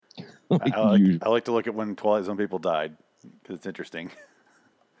like I like to look at when Twilight Zone people died because it's interesting.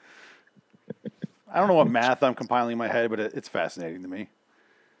 I don't know what math I'm compiling in my head, but it's fascinating to me.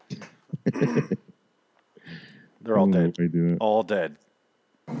 They're all dead. All dead.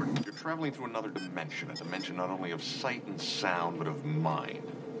 You're traveling through another dimension, a dimension not only of sight and sound, but of mind.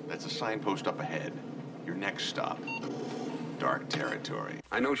 That's a signpost up ahead. Your next stop, dark territory.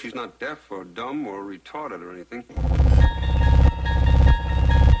 I know she's not deaf or dumb or retarded or anything.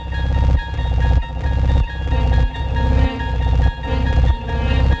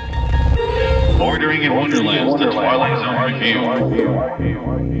 Bordering in Wonderland, the Twilight Zone review.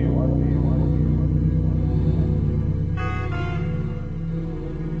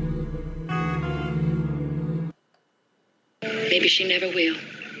 Maybe she never will.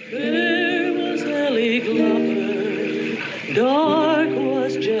 There was Ellie Glover, dark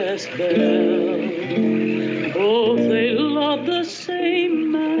was Jess Bell. Both they loved the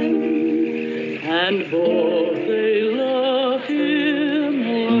same man, and both they loved him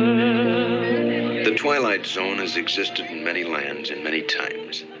well. The Twilight Zone has existed in many lands in many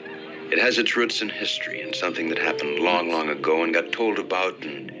times. It has its roots in history, in something that happened long, long ago and got told about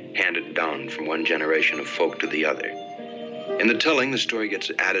and handed down from one generation of folk to the other. In the telling, the story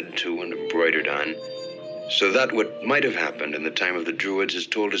gets added to and embroidered on, so that what might have happened in the time of the Druids is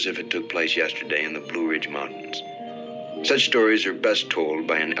told as if it took place yesterday in the Blue Ridge Mountains. Such stories are best told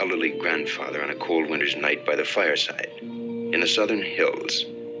by an elderly grandfather on a cold winter's night by the fireside in the southern hills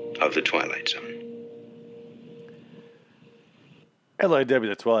of the Twilight Zone. LIW,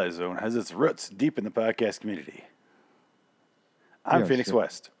 the Twilight Zone, has its roots deep in the podcast community. I'm Phoenix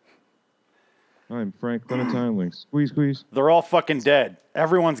West. I'm Frank Clementine Link. Squeeze, squeeze. They're all fucking dead.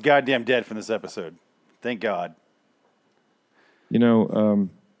 Everyone's goddamn dead from this episode. Thank God. You know,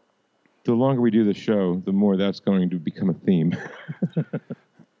 the longer we do the show, the more that's going to become a theme.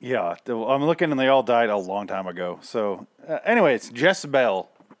 Yeah, I'm looking and they all died a long time ago. So, anyway, it's Jess Bell.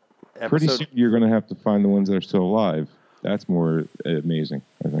 Pretty soon you're going to have to find the ones that are still alive. That's more amazing,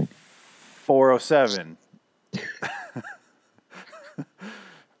 I think. 407.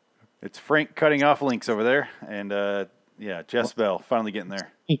 It's Frank cutting off links over there. And, yeah, Jess Bell finally getting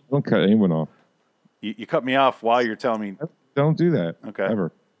there. Don't cut anyone off. You cut me off while you're telling me. Don't do that. Okay.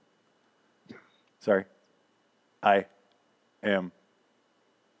 Ever. Sorry. I am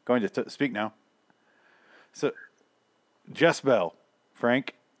going to speak now. So, Jess Bell,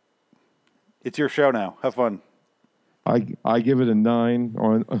 Frank, it's your show now. Have fun. I give it a 9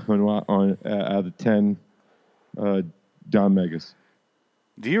 on out of 10 Don Megas.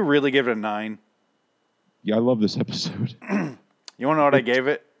 Do you really give it a 9? Yeah, I love this episode. You want to know what I gave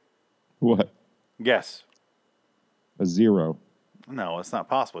it? What? Guess. A 0. No, it's not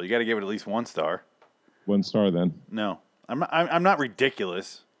possible. You got to give it at least 1 star. 1 star then. No, I'm not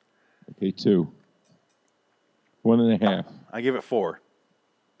ridiculous. Okay, 2. 1.5. I give it 4.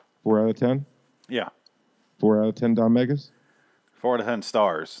 4 out of 10? Yeah. 4 out of 10 Don Megas? 4 out of 10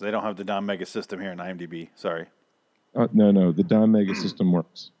 stars. They don't have the Don Mega system here in IMDb. Sorry. No. The Don Mega system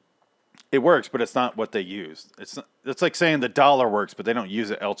works. It works, but it's not what they use. It's like saying the dollar works, but they don't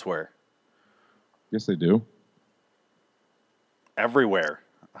use it elsewhere. Yes, they do. Everywhere.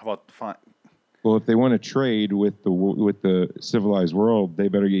 How about the font? Well, if they want to trade with the civilized world, they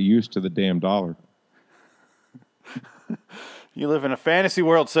better get used to the damn dollar. You live in a fantasy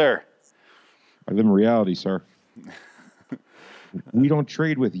world, sir. I live in reality, sir. We don't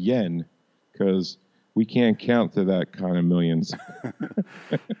trade with yen because we can't count to that kind of millions.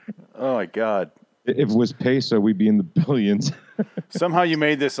 Oh, my God. If it was peso, we'd be in the billions. Somehow you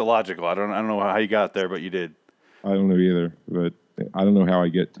made this illogical. I don't know how you got there, but you did. I don't know either, but I don't know how I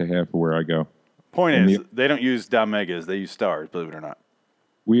get to half of where I go. Point is, they don't use Don Megas. They use stars, believe it or not.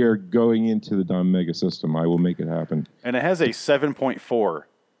 We are going into the Don Mega system. I will make it happen. And it has a 7.4.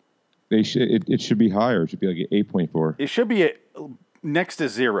 It should be higher. It should be like an 8.4. It should be next to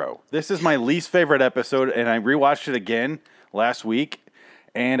 0. This is my least favorite episode, and I rewatched it again last week,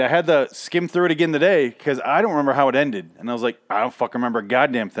 and I had to skim through it again today because I don't remember how it ended. And I was like, I don't fucking remember a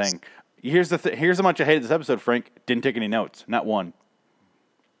goddamn thing. Here's how much I hated this episode, Frank. Didn't take any notes. Not one.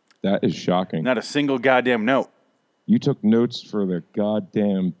 That is shocking. Not a single goddamn note. You took notes for the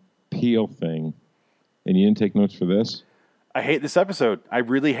goddamn Peel thing, and you didn't take notes for this? I hate this episode. I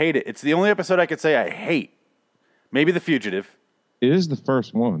really hate it. It's the only episode I could say I hate. Maybe The Fugitive. It is the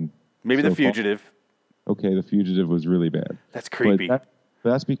first one. Maybe The Fugitive. Okay, The Fugitive was really bad. That's creepy. But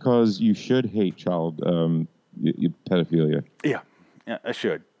that's because you should hate child pedophilia. Yeah, I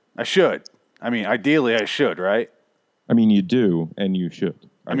should. I mean, ideally, I should, right? I mean, you do, and you should.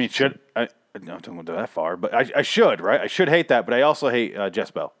 Should I? No, don't go that far, but I should, right? I should hate that, but I also hate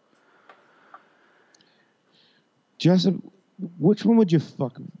Jess Bell. which one would you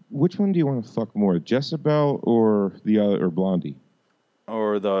fuck? Which one do you want to fuck more, Jezebel or the other, or Blondie?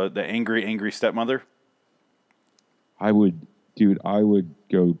 Or the angry stepmother? I would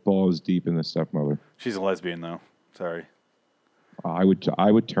go balls deep in the stepmother. She's a lesbian, though. Sorry. I would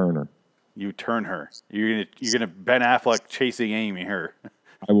turn her. You turn her. You're gonna Ben Affleck chasing Amy her.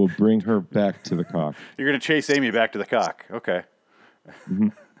 I will bring her back to the cock. You're gonna chase Amy back to the cock. Okay. Mm-hmm.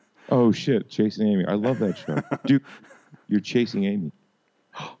 Oh shit, Chasing Amy. I love that show. Dude, you're chasing Amy.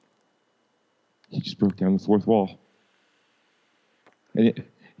 He just broke down the fourth wall. And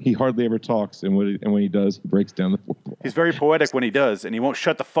he hardly ever talks, and when he does, he breaks down the fourth wall. He's very poetic when he does, and he won't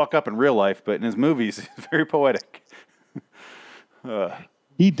shut the fuck up in real life, but in his movies, he's very poetic.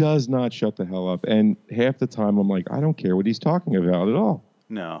 He does not shut the hell up, and half the time I'm like, I don't care what he's talking about at all.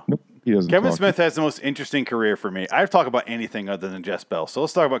 No. Nope, he doesn't. Kevin talk. Smith has the most interesting career for me. I've talked about anything other than Jezebel, so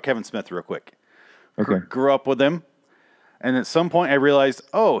let's talk about Kevin Smith real quick. Okay. Grew up with him, and at some point I realized,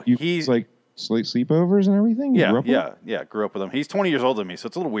 he's like sleepovers and everything. You grew up with? Grew up with him. He's 20 years older than me, so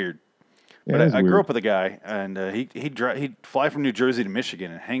it's a little weird. Yeah, but I grew weird. up with a guy, and he'd fly from New Jersey to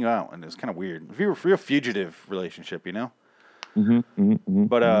Michigan and hang out, and it was kind of weird. It was a real fugitive relationship, you know.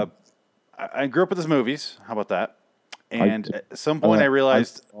 But I grew up with his movies. How about that? And at some point I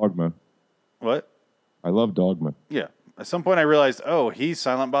realized Dogma. What? I love Dogma. Yeah. At some point I realized, he's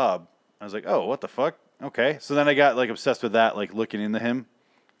Silent Bob. I was like, what the fuck? Okay. So then I got like obsessed with that, like looking into him.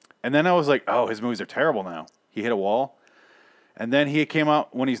 And then I was like, his movies are terrible now. He hit a wall. And then he came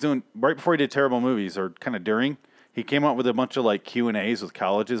out when he's doing, right before he did terrible movies or kind of during, he came out with a bunch of like Q&As with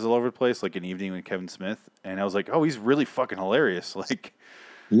colleges all over the place, like an evening with Kevin Smith. And I was like, he's really fucking hilarious. Like,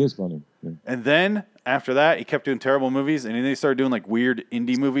 he is funny. Yeah. And then after that, he kept doing terrible movies. And then he started doing like weird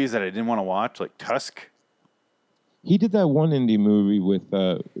indie movies that I didn't want to watch, like Tusk. He did that one indie movie with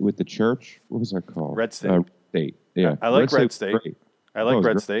the church. What was that called? Red State. State. Yeah. I like Red State. Great. I like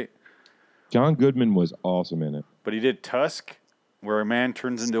Red great. State. John Goodman was awesome in it. But he did Tusk, where a man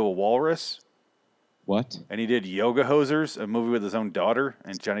turns into a walrus. What? And he did Yoga Hosers, a movie with his own daughter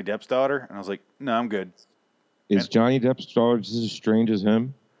and Johnny Depp's daughter. And I was like, no, I'm good. Is Johnny Depp's daughter just as strange as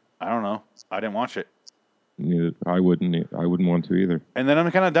him? I don't know. I didn't watch it. Neither, I wouldn't want to either. And then I'm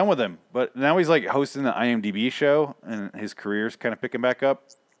kind of done with him. But now he's like hosting the IMDb show, and his career's kind of picking back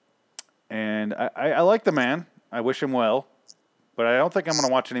up. And I like the man. I wish him well. But I don't think I'm going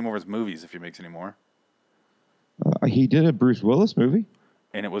to watch any more of his movies if he makes any more. He did a Bruce Willis movie.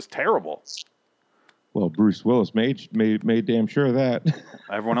 And it was terrible. Well, Bruce Willis made damn sure of that.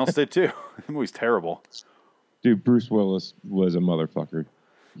 Everyone else did too. The movie's terrible. Dude, Bruce Willis was a motherfucker.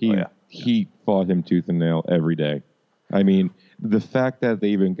 He fought him tooth and nail every day. I mean, the fact that they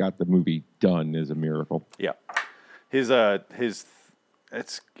even got the movie done is a miracle. Yeah. His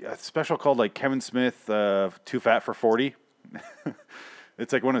it's a special called like Kevin Smith Too Fat for 40.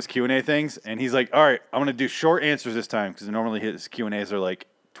 It's like one of his Q&A things, and he's like, all right, I'm going to do short answers this time, because normally his Q&As are like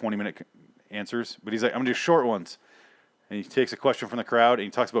 20-minute answers, but he's like, I'm going to do short ones. And he takes a question from the crowd, and he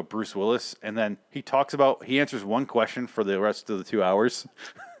talks about Bruce Willis, and then he answers one question for the rest of the 2 hours.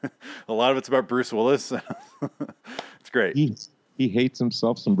 A lot of it's about Bruce Willis. It's great. He hates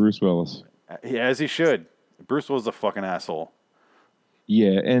himself some Bruce Willis. As he should. Bruce Willis is a fucking asshole.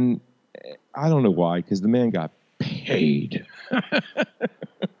 Yeah, and I don't know why, because the man got paid.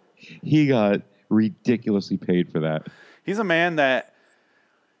 He got ridiculously paid for that. He's a man that,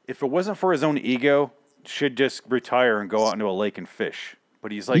 if it wasn't for his own ego, should just retire and go out into a lake and fish.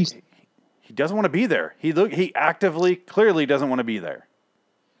 But he's like, he doesn't want to be there. He actively, clearly doesn't want to be there.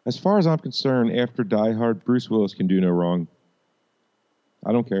 As far as I'm concerned, after Die Hard, Bruce Willis can do no wrong.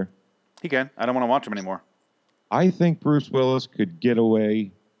 I don't care. He can. I don't want to watch him anymore. I think Bruce Willis could get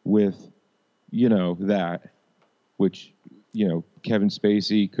away with, that, which, Kevin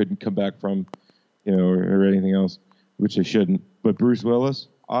Spacey couldn't come back from, or anything else, which they shouldn't. But Bruce Willis,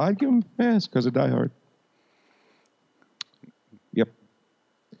 I'd give him a pass because of Die Hard. Yep.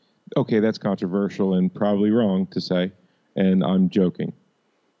 Okay, that's controversial and probably wrong to say, and I'm joking.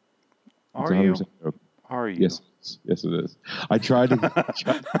 Are you? Are you? Yes, it is. I tried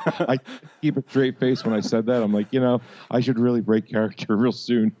to keep a straight face when I said that. I'm like, I should really break character real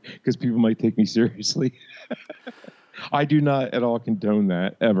soon because people might take me seriously. I do not at all condone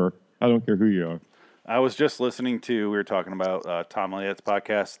that, ever. I don't care who you are. I was just listening to, we were talking about Tom Elliott's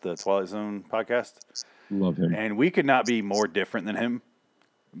podcast, the Twilight Zone podcast. Love him. And we could not be more different than him.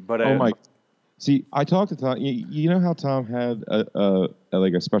 But See, I talked to Tom. You know how Tom had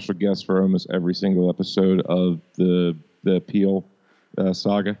a special guest for almost every single episode of the Peel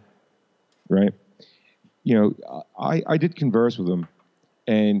saga, right? I did converse with him,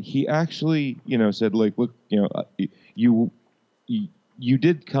 and he actually, said like, look, you you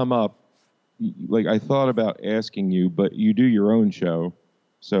did come up. Like I thought about asking you, but you do your own show,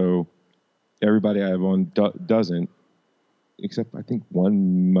 so everybody I have on doesn't. Except I think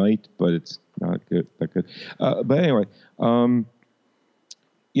one might, but it's not good. That good. But anyway,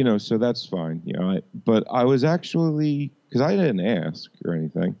 so that's fine. But I was actually, because I didn't ask or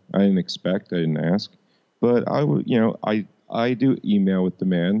anything. I didn't expect. I didn't ask. But I would, I do email with the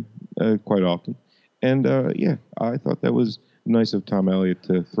man quite often, and I thought that was nice of Tom Elliott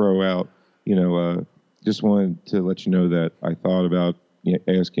to throw out. Just wanted to let you know that I thought about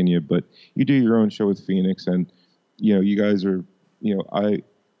asking you, but you do your own show with Phoenix, and you guys are,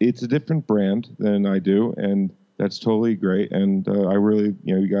 it's a different brand than I do, and that's totally great. And I really,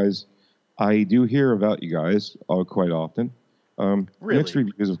 you guys, I do hear about you guys quite often. Really? Mixed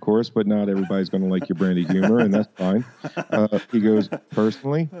reviews, of course, but not everybody's going to like your brand of humor, and that's fine. He goes,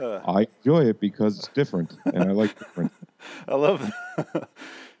 personally, I enjoy it because it's different, and I like different. I love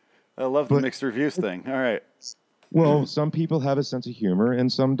the mixed reviews thing. All right. Well, some people have a sense of humor,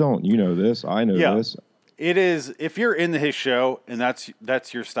 and some don't. You know this. I know this. It is, if you're into his show and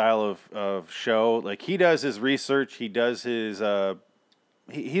that's your style of show, like he does his research, he does his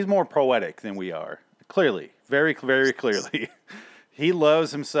he's more poetic than we are. Clearly, very, very clearly. He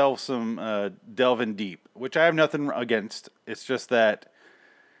loves himself some delving deep, which I have nothing against. It's just that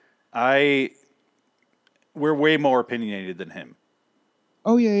we're way more opinionated than him.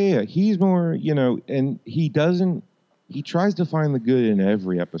 Oh yeah. He's more, and he tries to find the good in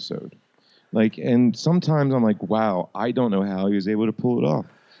every episode. Like, and sometimes I'm like, wow, I don't know how he was able to pull it off.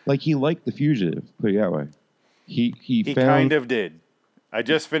 Like, he liked The Fugitive, put it that way. He kind of did. I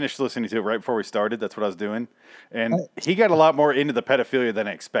just finished listening to it right before we started. That's what I was doing. And he got a lot more into the pedophilia than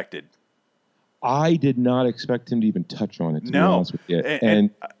I expected. I did not expect him to even touch on it, to be honest with you. And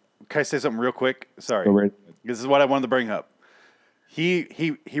can I say something real quick? Sorry. Go right. This is what I wanted to bring up.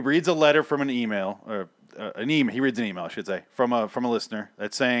 He reads a letter from an email, or he reads an email, I should say, from a listener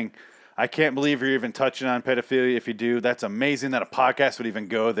that's saying, I can't believe you're even touching on pedophilia. If you do, that's amazing that a podcast would even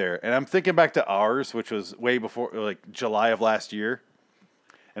go there. And I'm thinking back to ours, which was way before, like July of last year.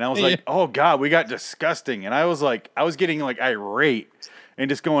 And I was like, oh God, we got disgusting. And I was getting like irate and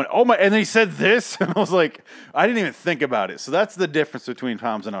just going, oh my, and then he said this. And I was like, I didn't even think about it. So that's the difference between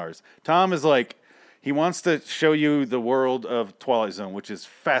Tom's and ours. Tom is like, he wants to show you the world of Twilight Zone, which is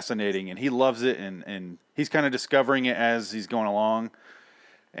fascinating. And he loves it. And he's kind of discovering it as he's going along.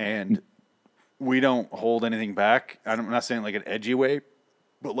 And we don't hold anything back. I'm not saying like an edgy way,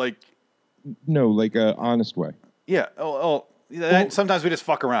 but like... No, like an honest way. Yeah. Sometimes we just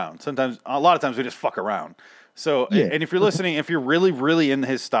fuck around. A lot of times we just fuck around. So, and if you're listening, if you're really, really in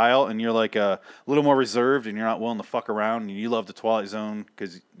his style and you're like a little more reserved and you're not willing to fuck around and you love the Twilight Zone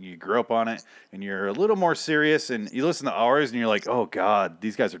because you grew up on it and you're a little more serious and you listen to ours and you're like, oh God,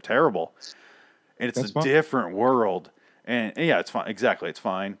 these guys are terrible. And it's different world. And yeah, it's fine. Exactly. It's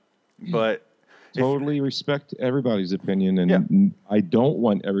fine. But totally respect everybody's opinion. And I don't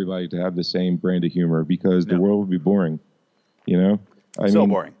want everybody to have the same brand of humor because the world would be boring. I mean,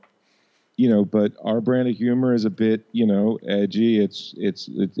 boring. But our brand of humor is a bit, edgy.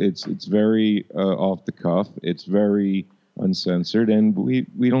 It's very off the cuff. It's very uncensored, and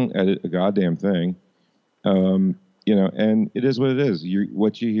we don't edit a goddamn thing. And it is what it is.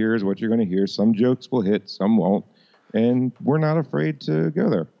 What you hear is what you're going to hear. Some jokes will hit, some won't, and we're not afraid to go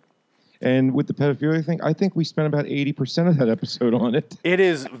there. And with the pedophilia thing, I think we spent about 80% of that episode on it. It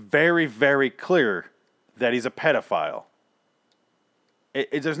is very, very clear that he's a pedophile.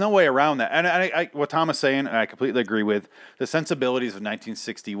 There's no way around that. And I what Tom is saying, I completely agree with. The sensibilities of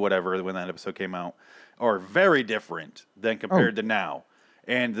 1960, whatever, when that episode came out, are very different than compared to now.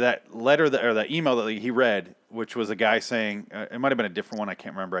 And that letter, or that email that he read, which was a guy saying, it might have been a different one, I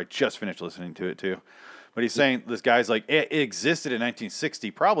can't remember. I just finished listening to it too. But he's saying, this guy's like, it existed in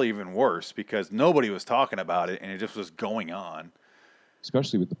 1960, probably even worse, because nobody was talking about it, and it just was going on.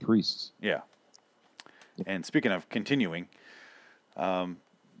 Especially with the priests. Yeah. And speaking of continuing...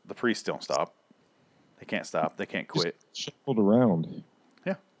 the priests don't stop. They can't stop. They can't quit. Just shuffled around.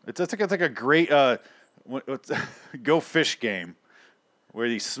 Yeah, it's like a great go fish game where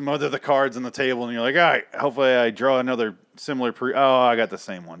you smother the cards on the table and you're like, all right, hopefully I draw another similar priest. Oh, I got the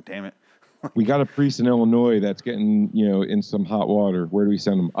same one. Damn it. We got a priest in Illinois that's getting in some hot water. Where do we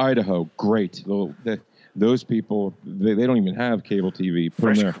send them? Idaho. Great. Those people they don't even have cable TV.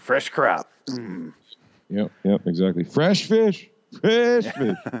 Put them there. Fresh crop. Mm. Yep, exactly. Fresh fish.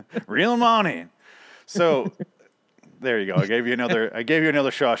 Reel them on in. So there you go. I gave you another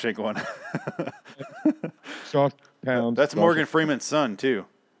Shawshank one. pound. That's Morgan Freeman's son, too.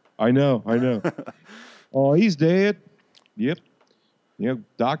 I know. Oh, he's dead. Yep.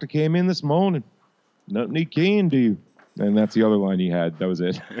 Doctor came in this morning. Nothing he can do. And that's the other line he had. That was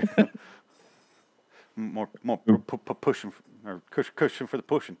it. More pushing, or cushion for the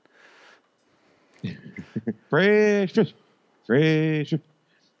pushing. Fresh.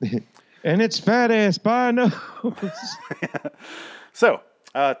 And it's fat ass by nose. So,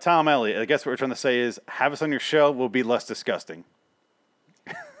 Tom Elliott, I guess what we're trying to say is have us on your show, we'll be less disgusting.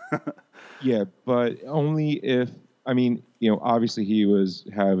 Yeah, but only if, obviously he was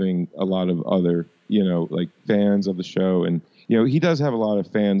having a lot of other, like fans of the show. And, he does have a lot of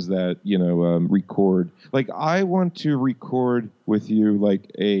fans that, record. Like, I want to record with you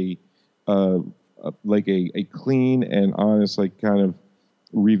like a clean and honest, like, kind of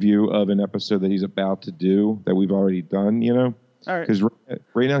review of an episode that he's about to do that we've already done, All right. Because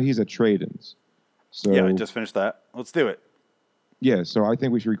right now he's at Trade-ins. So yeah, I just finished that. Let's do it. Yeah, so I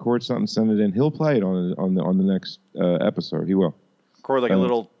think we should record something, send it in. He'll play it on the next episode. He will. Record like a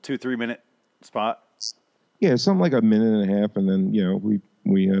little 2-3 minute spot. Yeah, something like a minute and a half, and then we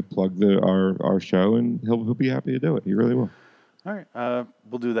plug our show, and he'll be happy to do it. He really will. All right,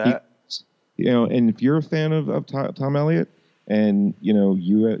 we'll do that. And if you're a fan of Tom Elliott, and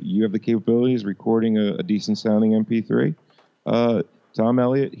you have the capabilities of recording a decent sounding MP3, Tom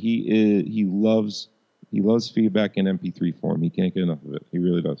Elliott he loves feedback in MP3 form. He can't get enough of it. He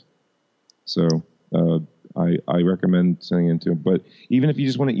really does. So I recommend sending it to him. But even if you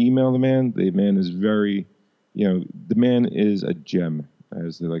just want to email the man is very, the man is a gem,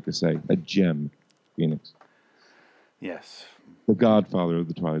 as they like to say, a gem, Phoenix. Yes. The godfather of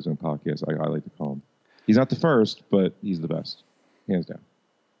the Twilight Zone podcast, I like to call him. He's not the first, but he's the best, hands down.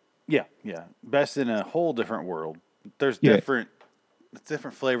 Yeah. Best in a whole different world. There's different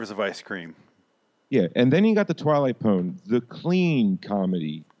flavors of ice cream. Yeah, and then you got the Twilight Pwn, the clean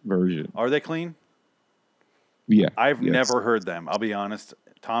comedy version. Are they clean? Yeah. I've never heard them. I'll be honest.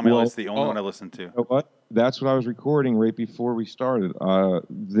 Tom Elliott's the only one I listen to. You know what? That's what I was recording right before we started.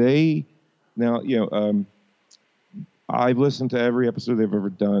 I've listened to every episode they've ever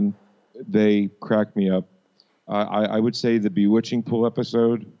done. They crack me up. I would say the Bewitching Pool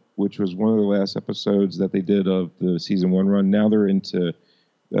episode, which was one of the last episodes that they did of the season 1 run. Now they're into,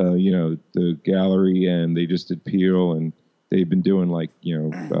 the gallery, and they just did Peel, and they've been doing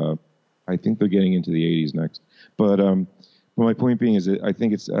I think they're getting into the 80s next. But my point being is that I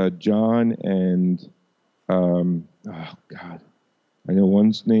think it's John and, I know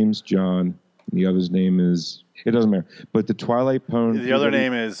one's name's John, and the other's name is, it doesn't matter. But the Twilight Pwn. The other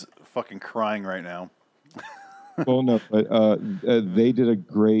name is fucking crying right now. Well, no, but they did a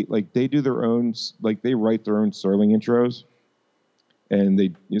great, they do their own, they write their own Serling intros.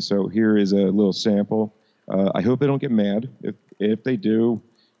 And so here is a little sample. I hope they don't get mad. If they do,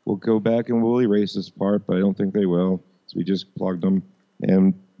 we'll go back and we'll erase this part, but I don't think they will. So we just plugged them.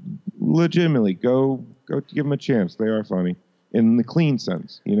 And legitimately, go give them a chance. They are funny in the clean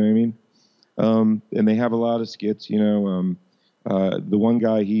sense. You know what I mean? And they have a lot of skits. The one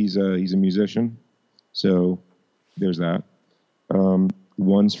guy, he's a musician, so there's that.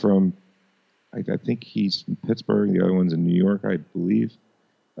 One's from, I think he's from Pittsburgh. The other one's in New York, I believe.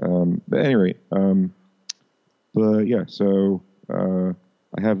 But anyway, so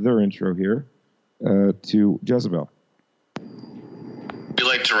I have their intro here to Jezebel. We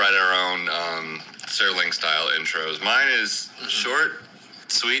like to write our own Serling style intros. Mine is short,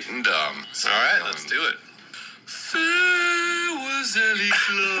 sweet, and dumb. So all right, let's do it. Fair was Ellie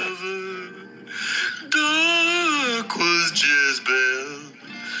Clover, dark was Jezebel.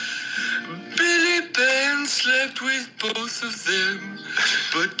 Billy Ben slept with both of them,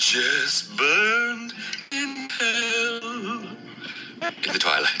 but Jess burned in hell. In the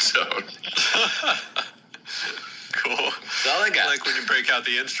Twilight Zone. Cool. That's all I got. Like when you break out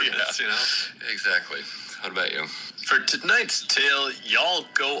the instruments, Exactly. What about you? For tonight's tale, y'all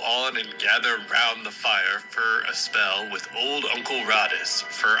go on and gather round the fire for a spell with old Uncle Rodis.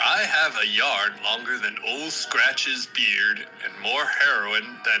 For I have a yarn longer than old Scratch's beard and more heroin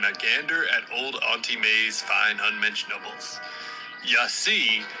than a gander at old Auntie May's fine unmentionables. Ya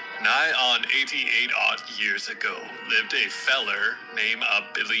see, nigh on 88 years ago lived a feller named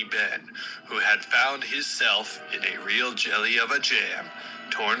Billy Ben, who had found hisself in a real jelly of a jam,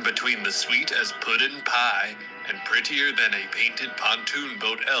 torn between the sweet as puddin' pie and prettier than a painted pontoon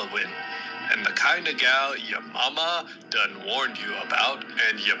boat Elwyn, and the kind of gal your mama done warned you about,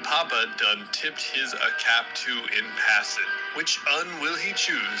 and your papa done tipped his a cap to in passing. Which un will he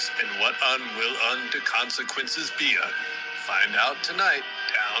choose, and what un will the consequences be un? Find out tonight,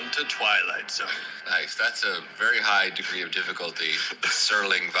 down down to Twilight Zone. Nice. That's a very high degree of difficulty,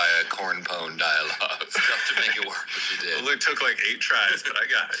 surling via corn pone dialogue. It's tough to make it work, but you did. Well, it took like 8 tries, but I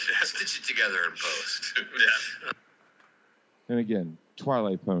got it. Stitch it together in post. Yeah. And again,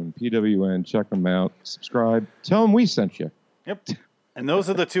 Twilight Pone, PWN. Check them out. Subscribe. Tell them we sent you. Yep. And those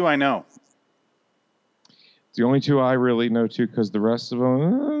are the 2 I know. It's the only 2 I really know too, because the rest of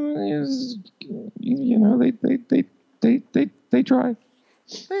them, is, you know, they try.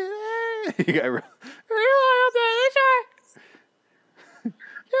 You got really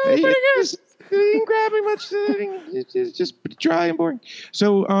They didn't grab me much. It's just pretty dry and boring.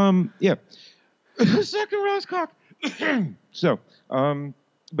 So, yeah. Second Rose cock. So,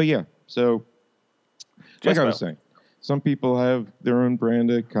 but yeah. So, like I was saying, some people have their own brand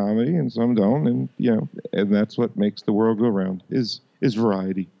of comedy and some don't, and you know, and that's what makes the world go round. Is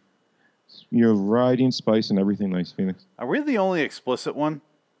variety. You know, variety and spice and everything nice, Phoenix. Are we the only explicit one?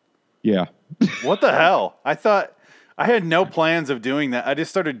 Yeah. What the hell? I thought I had no plans of doing that. I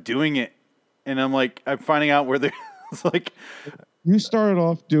just started doing it, and I'm like, I'm finding out where the it's like. You started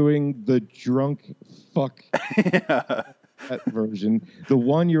off doing the drunk fuck Yeah. that version. The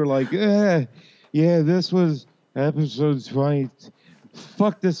one you're like, yeah, this was episode 20.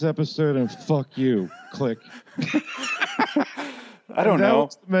 Fuck this episode and fuck you. Click. I don't know. That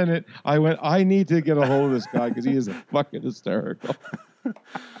was the minute I went, I need to get a hold of this guy because he is fucking hysterical.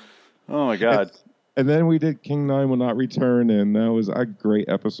 Oh my God. And then we did King 9 Will Not Return, and that was a great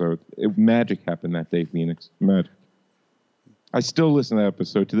episode. Magic happened that day, Phoenix. Magic. I still listen to that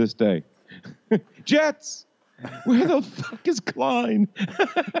episode to this day. Jets! Where the fuck is Klein?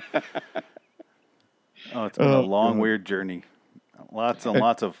 Oh, it's been a long, weird journey. Lots and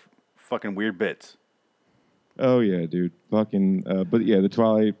lots of fucking weird bits. Oh, yeah, dude. Fucking, but yeah, the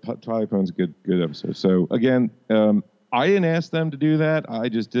Twilight Pone's a good episode. So, again, I didn't ask them to do that. I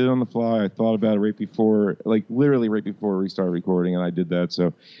just did it on the fly. I thought about it right before, like literally right before we started recording, and I did that.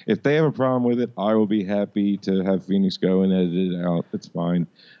 So if they have a problem with it, I will be happy to have Phoenix go and edit it out. It's fine.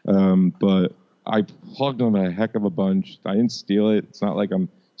 But I plugged them a heck of a bunch. I didn't steal it. It's not like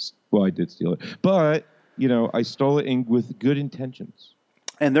I did steal it. But, you know, I stole it with good intentions.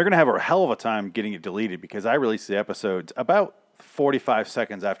 And they're going to have a hell of a time getting it deleted because I release the episodes about 45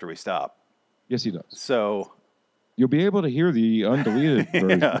 seconds after we stop. Yes, he does. So you'll be able to hear the undeleted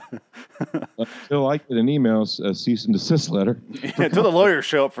version until I get an email, a cease and desist letter. Until the lawyers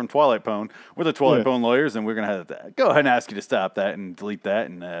show up from Twilight Pone. We're the Twilight Pone lawyers, and we're going to have to go ahead and ask you to stop that and delete that,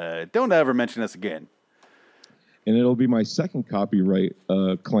 and don't ever mention us again. And it'll be my second copyright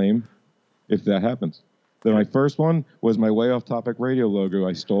claim if that happens. Then my first one was my Way Off Topic radio logo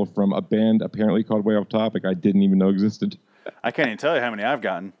I stole from a band apparently called Way Off Topic I didn't even know existed. I can't even tell you how many I've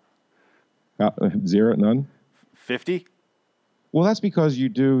gotten. 0, none? 50? Well, that's because you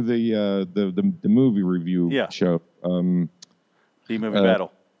do the movie review show. B-Movie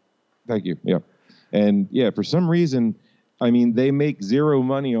Battle. Thank you. Yeah. And yeah, for some reason, I mean, they make zero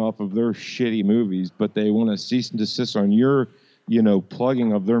money off of their shitty movies, but they want to cease and desist on your, you know,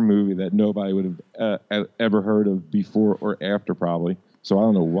 plugging of their movie that nobody would have ever heard of before or after, probably. So I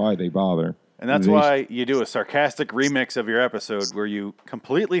don't know why they bother. And that's why you do a sarcastic remix of your episode where you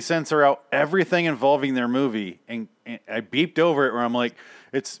completely censor out everything involving their movie. And I beeped over it where I'm like,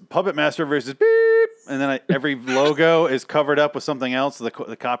 it's Puppet Master versus beep. And then every logo is covered up with something else, the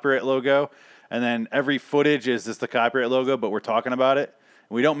copyright logo. And then every footage is just the copyright logo, but we're talking about it.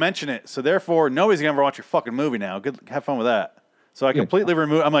 And we don't mention it. So therefore, nobody's going to ever watch your fucking movie now. Have fun with that. So I completely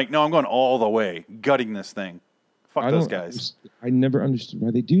remove. I'm like, no, I'm going all the way, gutting this thing. Fuck those guys. I never understood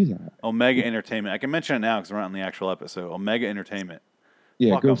why they do that. Omega Entertainment. I can mention it now because we're not in the actual episode. Omega Entertainment.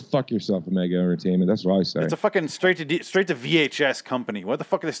 Yeah, fuck yourself, Omega Entertainment. That's what I say. It's a fucking straight to VHS company. Why the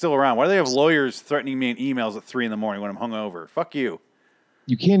fuck are they still around? Why do they have lawyers threatening me in emails at 3 a.m. when I'm hungover? Fuck you.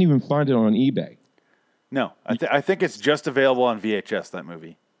 You can't even find it on eBay. No, I think it's just available on VHS. That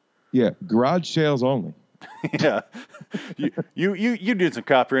movie. Yeah, garage sales only. Yeah, you did some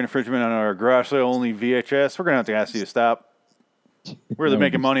copyright infringement on our garage sale only VHS. We're gonna have to ask you to stop. We're really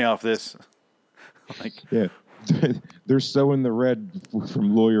making money off this. Yeah, they're so in the red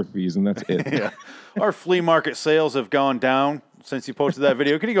from lawyer fees, and that's it. Yeah, our flea market sales have gone down since you posted that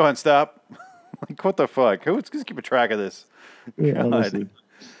video. Can you go ahead and stop? Like, what the fuck? Who's keeping track of this? Yeah, honestly.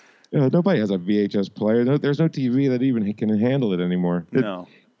 Nobody has a VHS player. There's no TV that even can handle it anymore. No.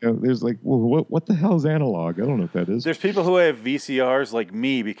 There's like, well, what the hell is analog? I don't know what that is. There's people who have VCRs like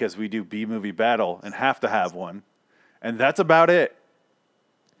me because we do B-Movie Battle and have to have one. And that's about it.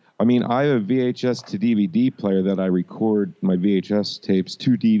 I mean, I have a VHS to DVD player that I record my VHS tapes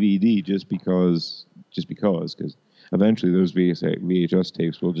to DVD just because eventually those VHS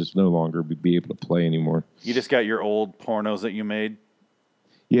tapes will just no longer be able to play anymore. You just got your old pornos that you made?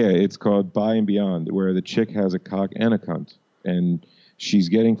 Yeah, it's called By and Beyond, where the chick has a cock and a cunt, and she's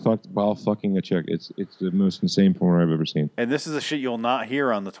getting fucked while fucking a chick. It's the most insane porn I've ever seen. And this is a shit you'll not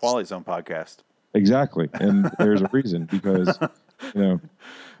hear on the Twilight Zone podcast. Exactly, and there's a reason, because, you know...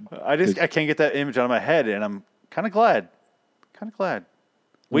 I can't get that image out of my head, and I'm kind of glad.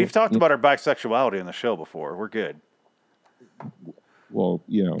 We've talked about our bisexuality on the show before. We're good. Well,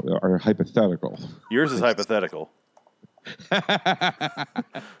 you know, are hypothetical. Yours is hypothetical.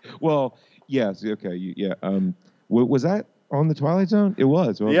 Well, yes, okay, yeah. Was that on the Twilight Zone? It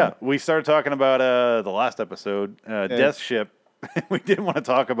was. Yeah, we started talking about the last episode, Death Ship. We didn't want to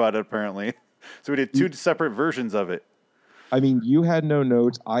talk about it, apparently. So we did two separate versions of it. I mean, you had no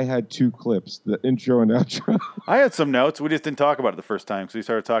notes. I had two clips, the intro and outro. I had some notes. We just didn't talk about it the first time because we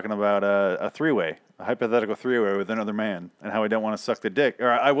started talking about a three-way, a hypothetical three-way with another man, and how I don't want to suck the dick. Or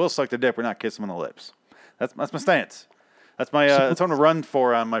I will suck the dick, but not kiss him on the lips. That's my stance. That's my that's what I'm going to run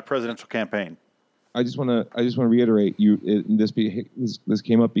for on my presidential campaign. I just want to reiterate, this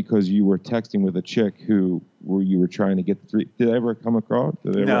came up because you were texting with a chick you were trying to get the three. Did I ever come across?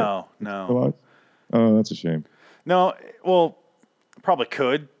 No. Oh, that's a shame. No, well, probably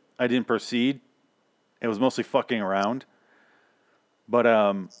could. I didn't proceed. It was mostly fucking around. But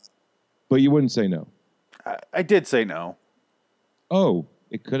you wouldn't say no. I did say no. Oh,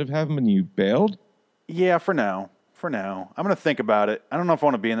 it could have happened and you bailed? Yeah, for now. I'm going to think about it. I don't know if I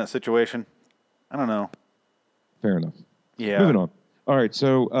want to be in that situation. I don't know. Fair enough. Yeah. Moving on. All right,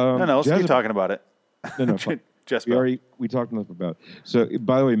 so... no, let's keep talking about it. No, Jezebel. We talked enough about it. So,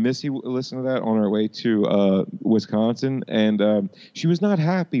 by the way, Missy listened to that on our way to Wisconsin, and she was not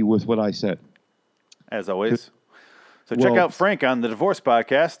happy with what I said. As always. So check out Frank on the Divorce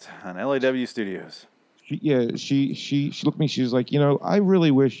Podcast on LAW Studios. She looked at me, she was like, I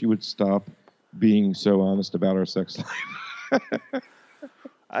really wish you would stop being so honest about our sex life.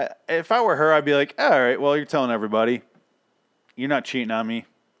 If I were her, I'd be like, all right, well, you're telling everybody. You're not cheating on me.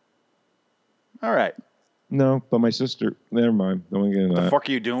 All right. No, but my sister, never mind. Don't get into that. The fuck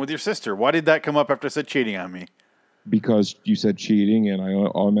are you doing with your sister? Why did that come up after I said cheating on me? Because you said cheating, and I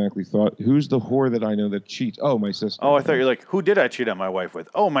automatically thought, who's the whore that I know that cheats? Oh, my sister. Oh, I thought you were like, who did I cheat on my wife with?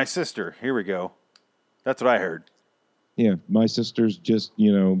 Oh, my sister. Here we go. That's what I heard. Yeah, my sister's just,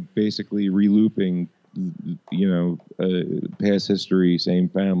 basically relooping, past history, same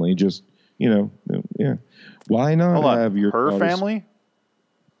family. Just, yeah. Why not Hold on. have your her family?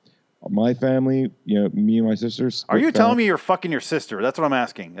 My family, me and my sisters. Are you telling me you're fucking your sister? That's what I'm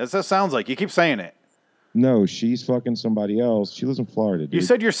asking. That sounds like. You keep saying it. No, she's fucking somebody else. She lives in Florida, dude. You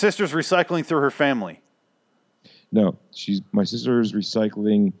said your sister's recycling through her family. No, my sister is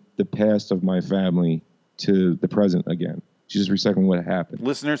recycling the past of my family to the present again. She's just recycling what happened.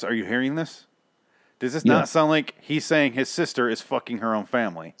 Listeners, are you hearing this? Does this not sound like he's saying his sister is fucking her own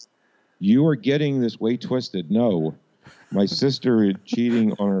family? You are getting this way twisted. No, my sister is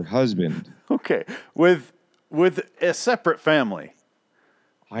cheating on her husband. Okay, with a separate family.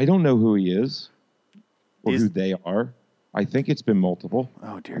 I don't know who he is or who they are. I think it's been multiple.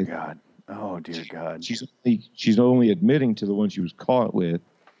 Oh, dear God. Oh, dear God. She's only admitting to the one she was caught with.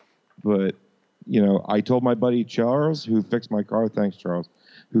 But, I told my buddy Charles, who fixed my car, thanks, Charles,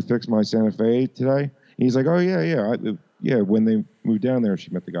 who fixed my Santa Fe today. He's like, oh, yeah. When they moved down there, she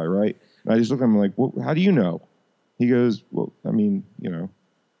met the guy, right? And I just look at him like, well, how do you know? He goes, well, I mean,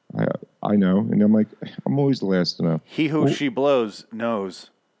 I know. And I'm like, I'm always the last to know. He who she blows knows.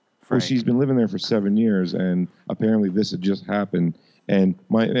 Well, she's been living there for 7 years, and apparently this had just happened. And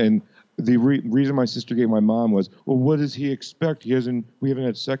the reason my sister gave my mom was, well, what does he expect? We haven't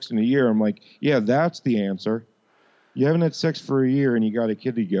had sex in a year. I'm like, yeah, that's the answer. You haven't had sex for a year, and you got a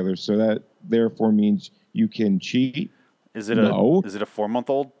kid together, so that therefore means you can cheat. Is it a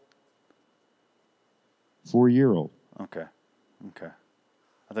 4-month-old? 4-year-old. Okay.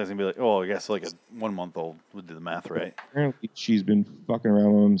 I thought it was going to be like, I guess like a 1-month-old would do the math, right? Apparently, she's been fucking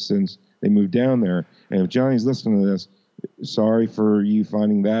around with him since they moved down there. And if Johnny's listening to this, sorry for you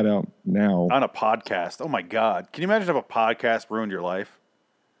finding that out now. On a podcast. Oh, my God. Can you imagine if a podcast ruined your life?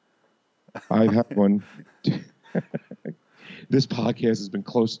 I've had one. This podcast has been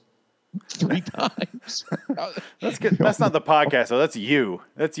close 3 times. That's good. That's not the podcast, though. That's you.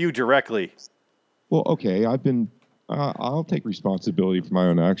 That's you directly. Well, okay. I've been... I'll take responsibility for my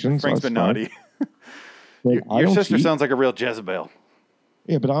own actions. Frank's been naughty. Your sister sounds like a real Jezebel.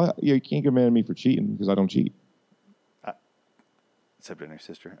 Yeah, but you can't get mad at me for cheating because I don't cheat. Except in your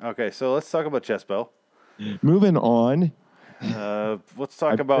sister. Okay, so let's talk about Jezebel. Moving on. Let's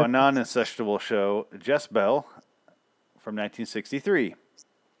talk about a non-incestual show. Jezebel from 1963.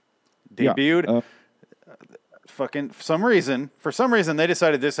 Yeah, Debuted. For some reason, they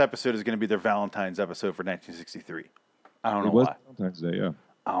decided this episode is going to be their Valentine's episode for 1963. I don't know it was why. Valentine's Day, yeah.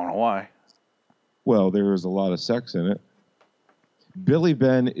 I don't know why. Well, there was a lot of sex in it. Billy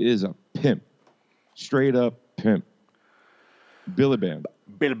Ben is a pimp. Straight up pimp. Billy Ben.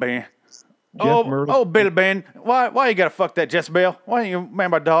 Billy Ben. Myrtle. Oh, Billy Ben. Why you got to fuck that Jezebel? Why you man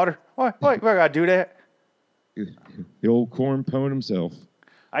my daughter? Why I got to do that? The old corn pone himself.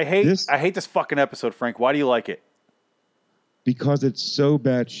 I hate this fucking episode, Frank. Why do you like it? Because it's so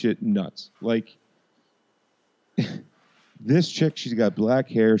batshit nuts. Like, this chick, she's got black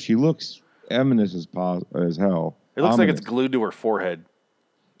hair. She looks ominous as hell. It looks like it's glued to her forehead.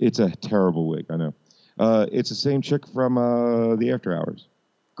 It's a terrible wig, I know. It's the same chick from the After Hours.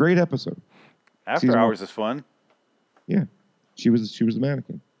 Great episode. After Season Hours 1. is fun. Yeah, she was the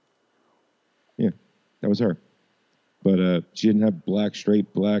mannequin. Yeah, that was her. But she didn't have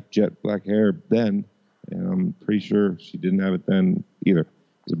jet black hair then, and I'm pretty sure she didn't have it then either.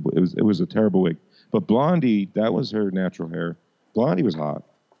 It was a terrible wig. But Blondie, that was her natural hair. Blondie was hot.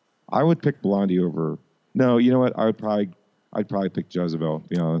 I would pick Blondie over. No, you know what? I'd probably pick Jezebel, to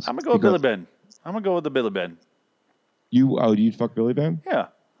be honest. I'm gonna go with Billy Ben. I'm gonna go with the Billy Ben. You'd fuck Billy Ben? Yeah.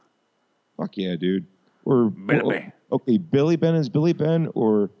 Fuck yeah, dude. Or Billy Ben. Okay, Billy Ben is Billy Ben,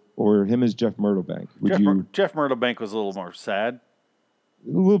 or him as Jeff Myrtlebank. Jeff Myrtlebank was a little more sad. A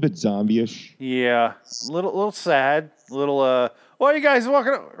little bit zombie-ish. Yeah, a little sad. A little. Why are you guys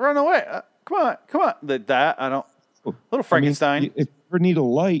run away? Come on. That I don't. Little Frankenstein. If you ever need a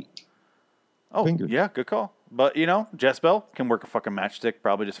light. Oh, finger. yeah, good call. But Jezebel can work a fucking matchstick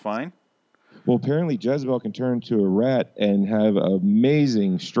probably just fine. Well, apparently Jezebel can turn into a rat and have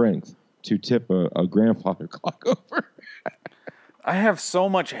amazing strength to tip a grandfather clock over. I have so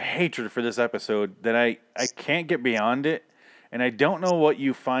much hatred for this episode that I can't get beyond it, and I don't know what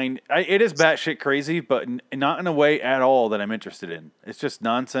you find. It is batshit crazy, but not in a way at all that I'm interested in. It's just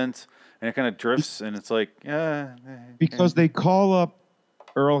nonsense, and it kind of drifts, and it's like, Because they call up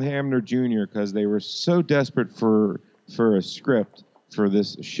Earl Hamner Jr. because they were so desperate for a script for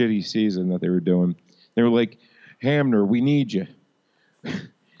this shitty season that they were doing. They were like, Hamner, we need you.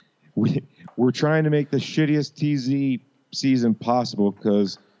 We're trying to make the shittiest TZ season possible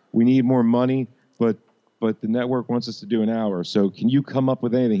because we need more money, but the network wants us to do an hour. So can you come up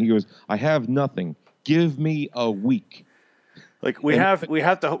with anything? He goes, I have nothing. Give me a week. Like we have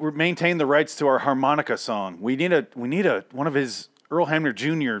to maintain the rights to our harmonica song. We need one of his Earl Hamner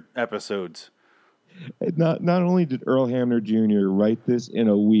Jr. episodes. Not only did Earl Hamner Jr. write this in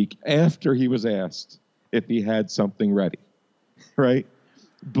a week after he was asked if he had something ready, right?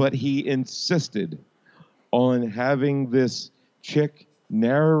 But he insisted on having this chick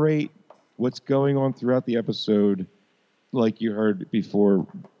narrate what's going on throughout the episode, like you heard before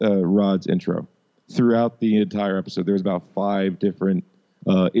Rod's intro. Throughout the entire episode, there was about 5 different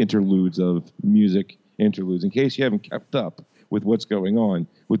interludes of music interludes, in case you haven't kept up with what's going on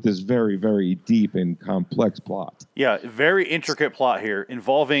with this very, very deep and complex plot. Yeah, very intricate plot here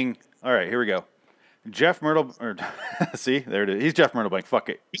involving. All right, here we go. Jeff Myrtle. See, there it is. He's Jeff Myrtlebank. Fuck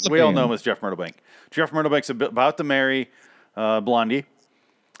it. We all know him as Jeff Myrtlebank. Jeff Myrtlebank's about to marry Blondie.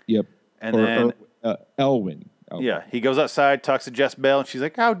 Yep. And Elwyn. Yeah, he goes outside, talks to Jezebel, and she's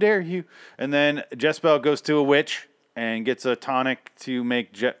like, "How dare you?" And then Jezebel goes to a witch and gets a tonic to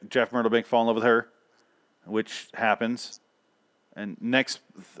make Jeff Myrtlebank fall in love with her, which happens. And next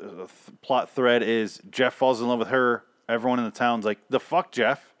plot thread is Jeff falls in love with her. Everyone in the town's like, "The fuck,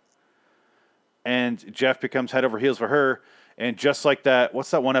 Jeff?" And Jeff becomes head over heels for her. And just like that,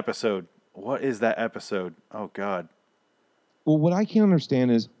 what's that one episode? What is that episode? Oh, God. Well, what I can't understand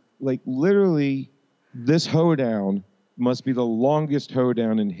is, like, literally, this hoedown must be the longest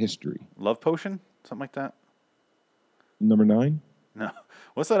hoedown in history. Love Potion? Something like that? Number 9? No.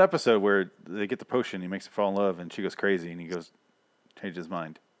 What's that episode where they get the potion, he makes her fall in love, and she goes crazy, and he changes his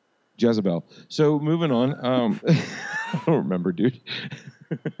mind? Jezebel. So, moving on. I don't remember, dude.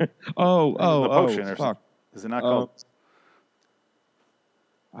 The potion or fuck. something. Is it not called?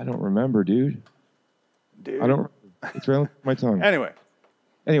 I don't remember, dude. I don't. It's right on my tongue.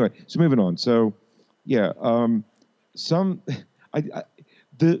 Anyway, so moving on. So, yeah,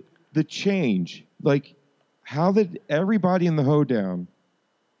 the change, like, how did everybody in the hoedown?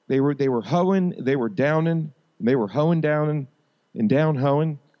 They were hoeing, they were downing, and they were hoeing downing, and down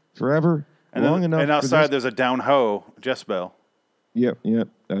hoeing forever, long enough. And outside there's a down hoe, Jezebel. Yep,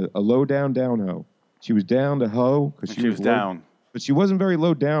 a low down hoe. She was down to hoe because she was down, but she wasn't very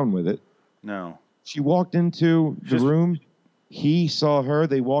low down with it. No. She walked into the room. He saw her.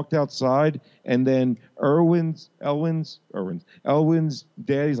 They walked outside, and then Elwin's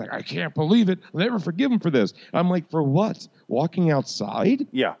daddy's like, I can't believe it. I'll never forgive him for this. I'm like, for what? Walking outside?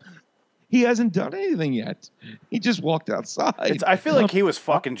 Yeah. He hasn't done anything yet. He just walked outside. I feel like he was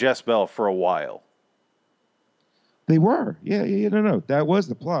fucking Jezebel for a while. They were. Yeah, no. That was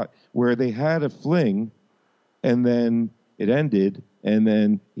the plot, where they had a fling, and then it ended, and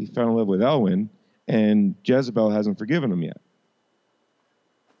then he fell in love with Elwin, and Jezebel hasn't forgiven him yet.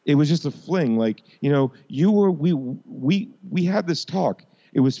 It was just a fling. Like, we had this talk.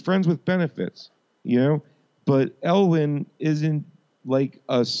 It was friends with benefits, but Elwin isn't like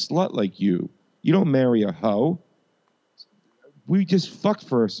a slut like you. You don't marry a hoe. We just fucked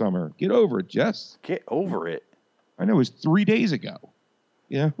for a summer. Get over it, Jess. Get over it. I know, it was 3 days ago.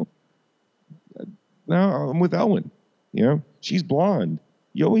 Now I'm with Elwin. She's blonde.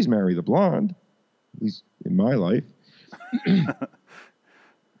 You always marry the blonde, at least in my life.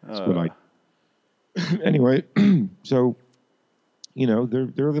 That's what I. Anyway, so they're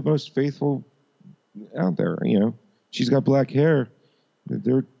the most faithful out there. She's got black hair.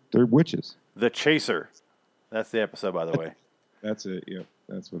 They're witches. The Chaser. That's the episode, by the way. That's it. Yeah,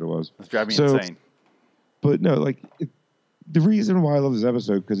 that's what it was. It's driving me insane. But no, the reason why I love this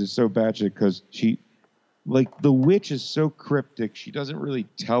episode because it's so batshit. Because the witch is so cryptic. She doesn't really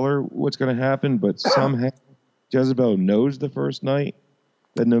tell her what's going to happen, but somehow Jezebel knows the first night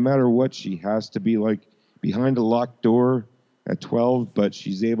that no matter what, she has to be behind a locked door at 12, but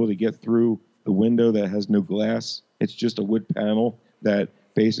she's able to get through the window that has no glass. It's just a wood panel that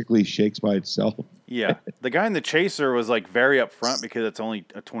basically shakes by itself. Yeah. The guy in The Chaser was very upfront because it's only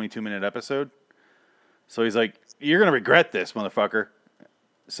a 22-minute episode. So he's like, you're going to regret this, motherfucker.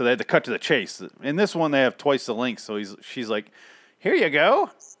 So they had to cut to the chase. In this one, they have twice the length. So she's like, here you go.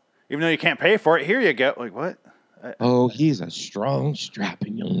 Even though you can't pay for it, here you go. Like, what? Oh, he's a strong,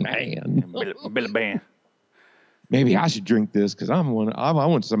 strapping young man. Billy Band. Maybe I should drink this because I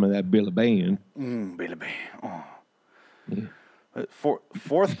want some of that Billy Band. Billy Band. Oh. Yeah.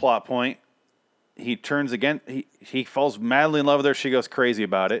 Fourth plot point. He turns again. He falls madly in love with her. She goes crazy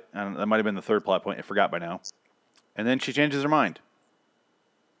about it. And that might have been the third plot point. I forgot by now. And then she changes her mind.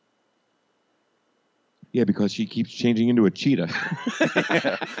 Yeah, because she keeps changing into a cheetah.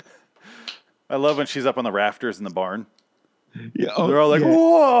 Yeah. I love when she's up on the rafters in the barn. Yeah, they're all like,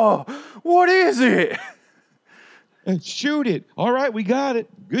 whoa, what is it? And shoot it. All right, we got it.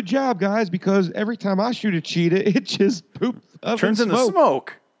 Good job, guys, because every time I shoot a cheetah, it just poops up turns into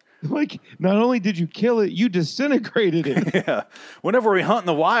smoke. Not only did you kill it, you disintegrated it. Yeah. Whenever we hunt in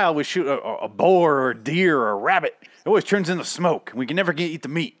the wild, we shoot a boar or a deer or a rabbit. It always turns into smoke, and we can never eat the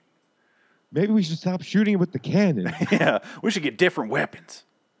meat. Maybe we should stop shooting it with the cannon. Yeah, we should get different weapons.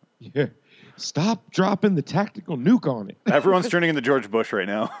 Yeah. Stop dropping the tactical nuke on it. Everyone's turning into George Bush right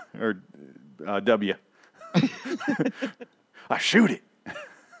now, or W. I shoot it.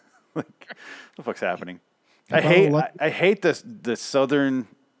 What the fuck's happening? I hate the southern.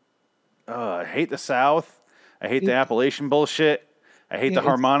 I hate the South. I hate the Appalachian bullshit. I hate the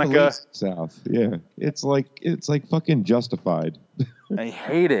harmonica. South, yeah. It's like fucking Justified. I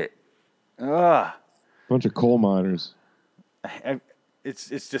hate it. Ugh. Bunch of coal miners.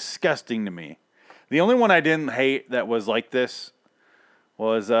 It's disgusting to me. The only one I didn't hate that was like this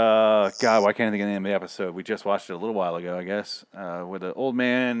was God, why can't I think of the name of the episode? We just watched it a little while ago, I guess, with the old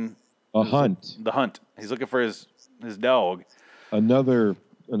man. The Hunt. He's looking for his dog. Another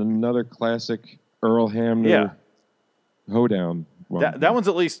classic Earl Hamner hoedown. That one's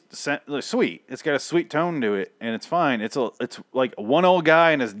at least sweet. It's got a sweet tone to it, and it's fine. It's like one old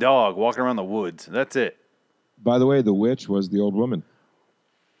guy and his dog walking around the woods. That's it. By the way, the witch was the old woman.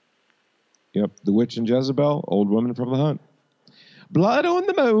 Yep, the witch and Jezebel, old woman from The Hunt. Blood on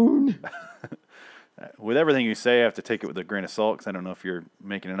the moon. With everything you say, I have to take it with a grain of salt because I don't know if you're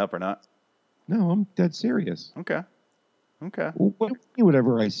making it up or not. No, I'm dead serious. Okay.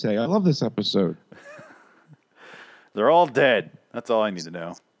 Whatever I say. I love this episode. They're all dead. That's all I need to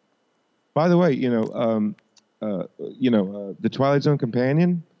know. By the way, The Twilight Zone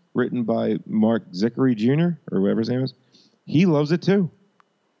Companion, written by Mark Zickery Jr., or whatever his name is, he loves it too.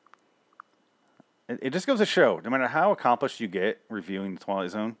 It just goes to show, no matter how accomplished you get reviewing The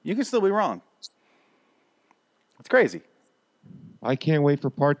Twilight Zone, you can still be wrong. It's crazy. I can't wait for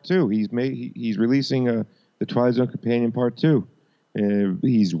part 2. He's releasing The Twilight Zone Companion part 2.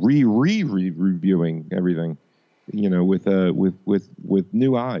 He's reviewing everything, with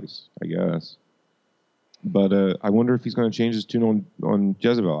new eyes, I guess. But I wonder if he's going to change his tune on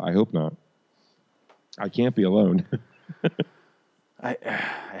Jezebel. I hope not. I can't be alone. I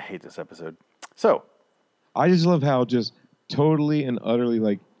hate this episode. So, I just love how just totally and utterly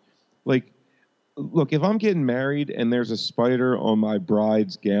like. Look, if I'm getting married and there's a spider on my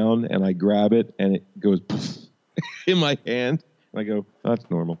bride's gown and I grab it and it goes poof in my hand, and I go, that's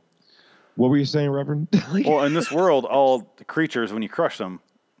normal. What were you saying, Reverend? Well, in this world, all the creatures, when you crush them,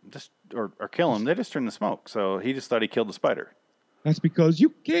 just or kill them, they just turn to smoke. So he just thought he killed the spider. That's because you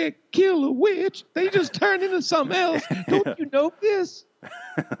can't kill a witch. They just turn into something else. Don't you know this?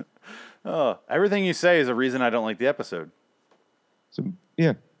 Oh, everything you say is a reason I don't like the episode. So,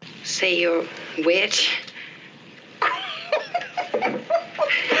 yeah. Say you're a witch.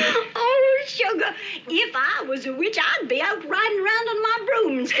 Oh, sugar. If I was a witch, I'd be out riding around on my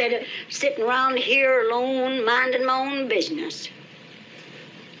broom instead of sitting around here alone, minding my own business.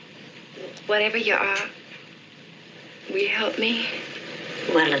 Whatever you are, will you help me?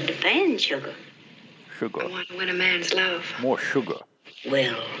 Well, it depends, sugar. Sugar. I want to win a man's love. More sugar.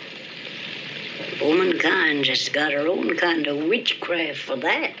 Well, womankind just got her own kind of witchcraft for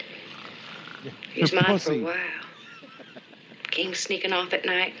that. He's mine for a while. Came sneaking off at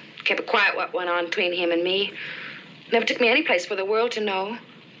night. Kept it quiet what went on between him and me. Never took me any place for the world to know.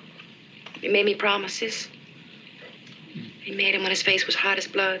 He made me promises. He made him when his face was hot as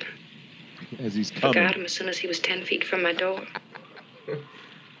blood. As he's coming. Forgot him as soon as he was 10 feet from my door.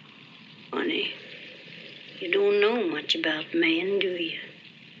 Honey, you don't know much about men, do you?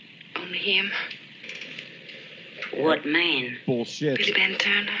 Only him. What man? Bullshit. Billy Ben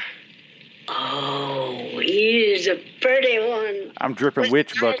Turner. Oh, he's a pretty one. I'm dripping With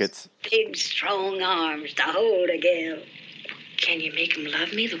witch nice buckets. Big, strong arms to hold a gal. Can you make him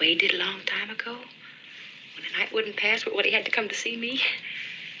love me the way he did a long time ago? When the night wouldn't pass, but when he had to come to see me?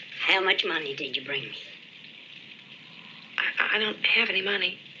 How much money did you bring me? I don't have any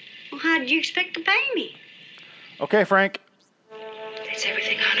money. Well, how did you expect to pay me? Okay, Frank. It's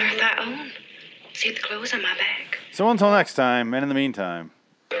everything on earth I own. See the clothes on my back. So until next time, and in the meantime.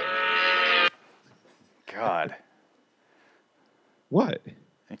 God. What?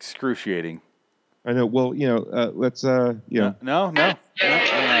 Excruciating. I know. Well, let's, No. In my life?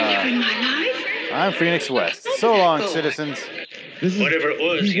 I'm Phoenix West. So long, citizens. This is, Whatever it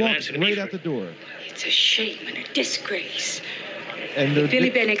was, he you walked answered me right for out it. the door. It's a shame and a disgrace. And Billy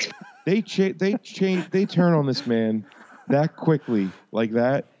Ben they turn on this man that quickly, like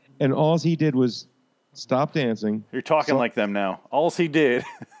that, and all he did was stop dancing. You're talking like them now. All he did.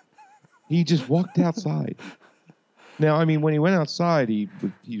 He just walked outside. Now, I mean, when he went outside, he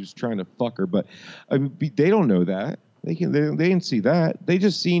was trying to fuck her, but I mean, they don't know that. They didn't see that. They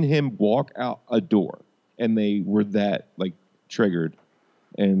just seen him walk out a door, and they were that like triggered,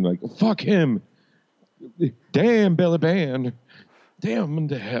 and like fuck him. Damn, Billy Ben. Damn him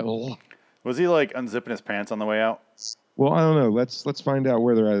to hell. Was he like unzipping his pants on the way out? Well, I don't know. Let's find out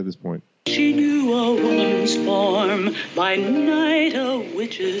where they're at this point. She knew a woman's form, by night a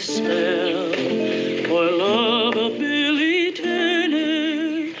witch's spell. For love of Billy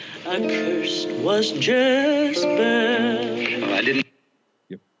Turner, accursed was Jezebel. I didn't.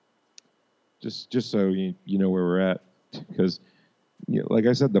 Yep. Just so you know where we're at, because like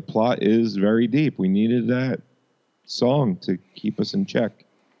I said, the plot is very deep. We needed that song to keep us in check.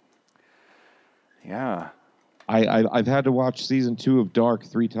 Yeah. I've had to watch season 2 of Dark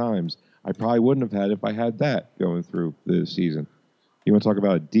 3 times. I probably wouldn't have had if I had that going through the season. You want to talk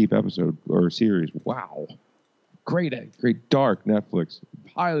about a deep episode or series? Wow. Great Dark, Netflix.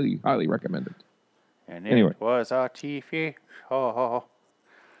 Highly, highly recommended. And Anyway. it was a TV show.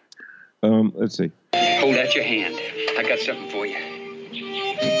 Let's see. Hold out your hand. I got something for you.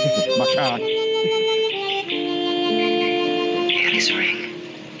 My cock. Billy's ring.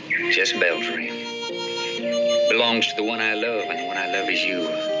 Jezebel's ring. Belongs to the one I love, and the one I love is you.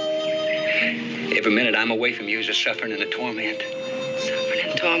 Every minute I'm away from you is a suffering and a torment. Suffering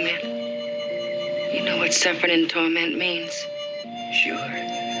and torment. You know what suffering and torment means? Sure.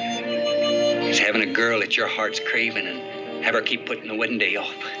 It's having a girl that your heart's craving and have her keep putting the wedding day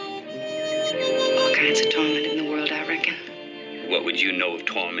off. All kinds of torment in the world, I reckon. What would you know of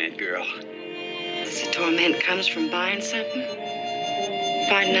torment, girl? The torment comes from buying something,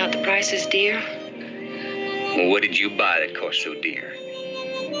 finding out the price is dear. Well, what did you buy that cost so dear?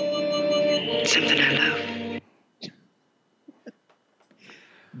 Something I love.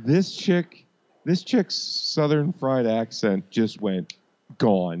 This chick's Southern fried accent just went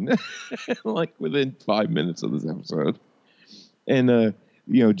gone, like within 5 minutes of this episode. And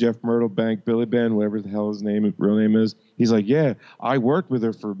Jeff Myrtlebank, Billy Ben, whatever the hell his real name is, he's like, yeah, I worked with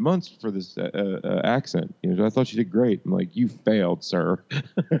her for months for this accent. I thought she did great. I'm like, you failed, sir.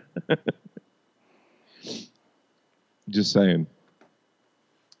 Just saying.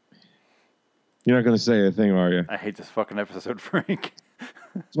 You're not going to say a thing, are you? I hate this fucking episode, Frank.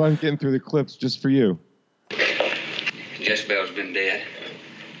 That's why I'm getting through the clips just for you. Jezebel's been dead.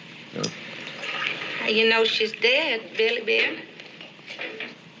 Oh. How you know she's dead, Billy Ben?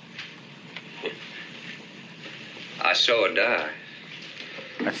 I saw her die.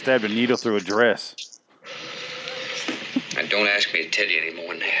 I stabbed a needle through a dress. And don't ask me to tell you any more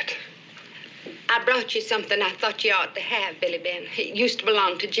than that. I brought you something I thought you ought to have, Billy Ben. It used to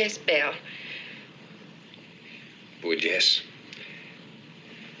belong to Jezebel. Boy, Jess.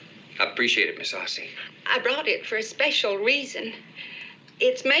 I appreciate it, Miss Ossie. I brought it for a special reason.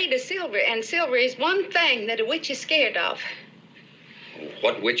 It's made of silver, and silver is one thing that a witch is scared of.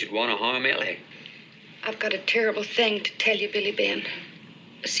 What witch would want to harm Ellie? I've got a terrible thing to tell you, Billy Ben.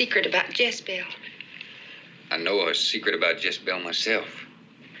 A secret about Jezebel. I know a secret about Jezebel myself.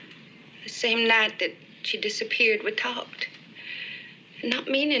 The same night that she disappeared, we talked. Not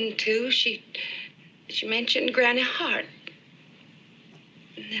meaning to, she mentioned Granny Hart.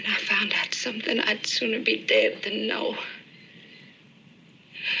 And then I found out something I'd sooner be dead than know.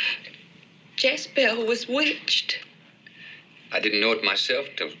 Jezebel was witched. I didn't know it myself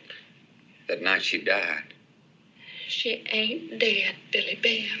till that night she died. She ain't dead, Billy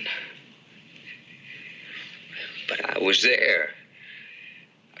Ben. But I was there.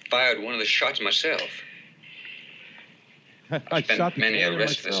 I fired one of the shots myself. I spent shot the many a cannon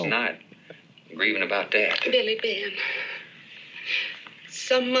restless myself. night grieving about that. Billy Ben.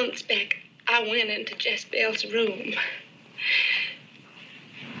 Some months back, I went into Jezebel's room.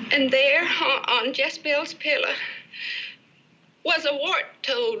 And there, on Jezebel's pillow, was a wart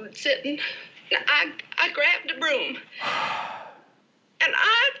toad sitting. I grabbed a broom. And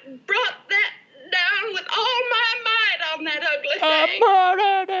I brought that down with all my might on that ugly thing.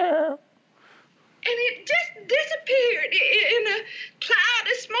 And it just disappeared in a cloud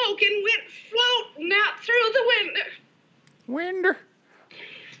of smoke and went floating out through the window.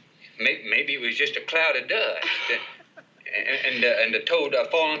 Maybe it was just a cloud of dust. And the toad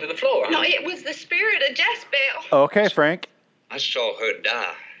falling to the floor. Huh? No, it was the spirit of Jezebel. Okay, Frank. I saw her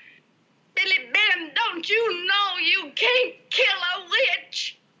die. Billy Ben, don't you know you can't kill a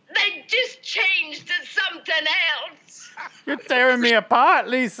witch? They just changed to something else. You're tearing me apart,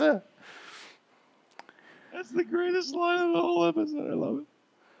 Lisa. That's the greatest line of the whole episode. I love it.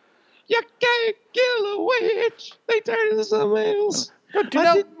 You can't kill a witch. They turn into something else. Don't you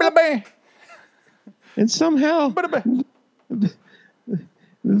know, Billy? And somehow,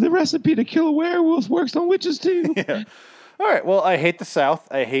 the recipe to kill a werewolf works on witches too. Yeah. All right. Well, I hate the South.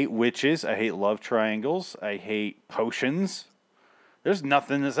 I hate witches. I hate love triangles. I hate potions. There's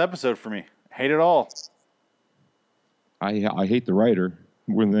nothing in this episode for me. I hate it all. I hate the writer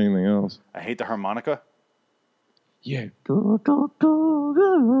more than anything else. I hate the harmonica. Yeah.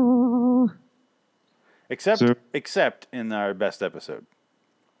 Except in our best episode.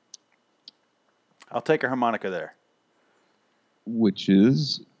 I'll take a harmonica there. Which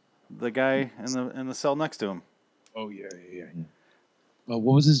is the guy in the cell next to him. Oh yeah. What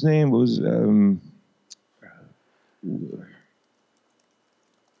was his name? What was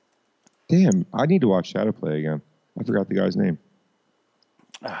Damn! I need to watch Shadowplay again. I forgot the guy's name.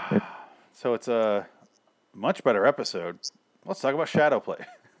 So it's a much better episode. Let's talk about Shadowplay.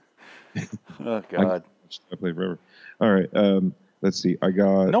 Oh God. Shadowplay forever. All right. Let's see. I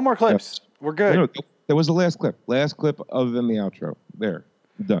got no more clips. We're good. No, that was the last clip. Last clip other than the outro. There.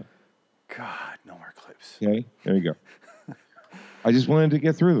 Done. God, no more clips. Okay. There you go. I just wanted to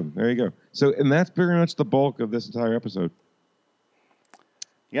get through them. There you go. So, and that's pretty much the bulk of this entire episode.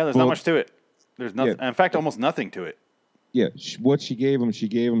 Yeah, there's not much to it. There's nothing. Yeah. In fact, almost nothing to it. Yeah, what she gave him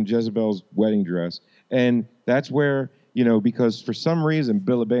Jezebel's wedding dress. And that's where, because for some reason,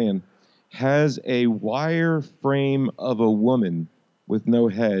 Billy Ben has a wire frame of a woman with no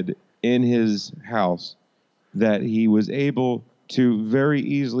head in his house that he was able to very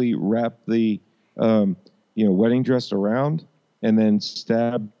easily wrap the, wedding dress around and then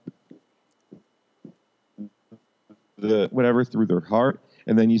stab the whatever through their heart.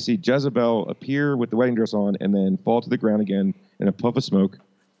 And then you see Jezebel appear with the wedding dress on and then fall to the ground again in a puff of smoke.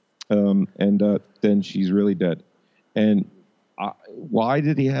 And then she's really dead. And why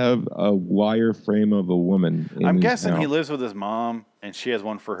did he have a wire frame of a woman in I'm his guessing house? he lives with his mom and she has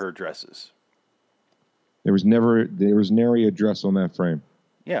one for her dresses. There was nary a dress on that frame.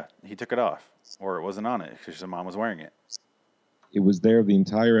 Yeah, he took it off. Or it wasn't on it because his mom was wearing it. It was there the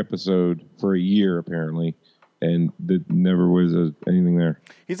entire episode for a year, apparently. And there never was anything there.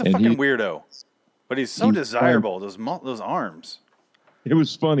 He's a fucking weirdo, but he's so desirable. Those arms. It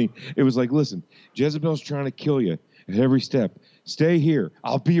was funny. It was like, listen, Jezebel's trying to kill you, at every step. Stay here.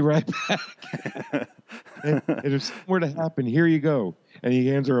 I'll be right back. and if something were to happen, here you go. And he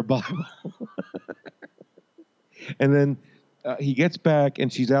hands her a Bible. And then he gets back,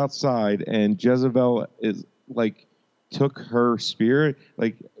 and she's outside, and Jezebel is like took her spirit,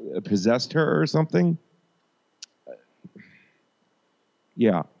 like possessed her or something.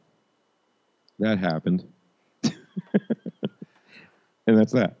 Yeah, that happened. And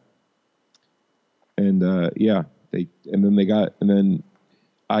that's that. And I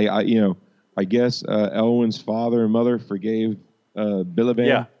guess Elwyn's father and mother forgave Biliban.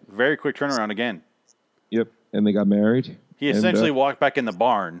 Yeah, very quick turnaround again. Yep, and they got married. He essentially walked back in the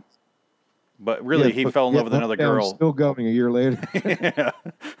barn, but really he fell in love with another girl. Still going a year later. Yeah.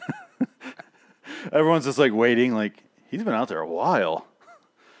 Everyone's just like waiting, like he's been out there a while.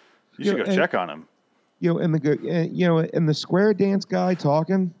 You should go check on him. And the square dance guy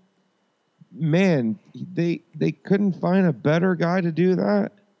talking, man, they couldn't find a better guy to do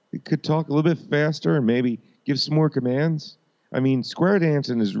that. He could talk a little bit faster and maybe give some more commands. I mean, square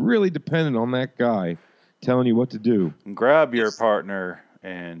dancing is really dependent on that guy telling you what to do. Grab your partner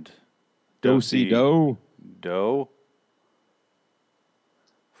and do. Fall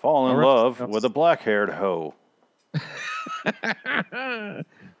in love with a black-haired hoe.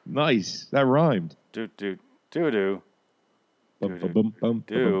 Nice. That rhymed. Do. Do.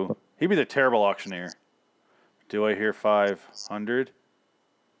 He'd be the terrible auctioneer. Do I hear 500?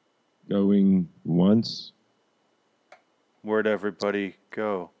 Going once. Where'd everybody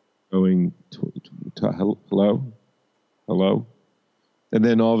go? Going to hello. And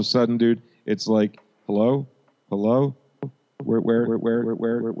then all of a sudden, dude, it's like, hello. Where'd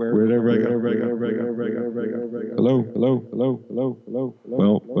everybody go? Hello.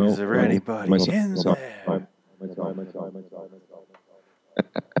 Well. Is there anybody in there?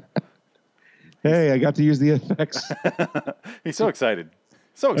 Hey, I got to use the effects. He's so excited.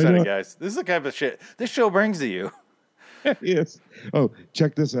 So excited, guys. This is the kind of shit this show brings to you. Yes. Oh,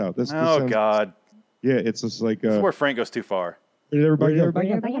 check this out. This sounds, God. Yeah, it's just like... this is where Frank goes too far. Everybody.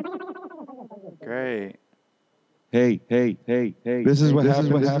 Great. Hey. This is what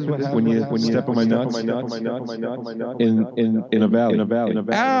happens when you step on my nuts in a valley.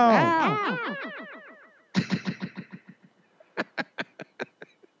 Ow!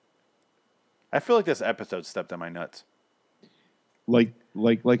 I feel like this episode stepped on my nuts. Like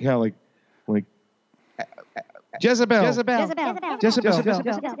how? Like Jezebel.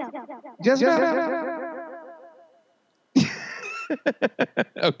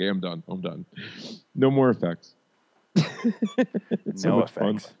 Okay, I'm done. No more effects. No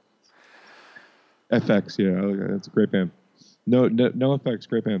effects. FX, yeah, that's a great band. No effects,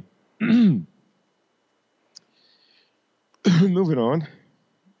 great band. Moving on.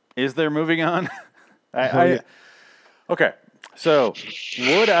 Is there moving on? Okay, so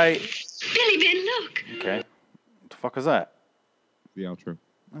would I... Billy Ben, look. Okay, what the fuck was that? The outro.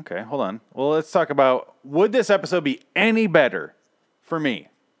 Okay, hold on. Well, let's talk about, would this episode be any better for me,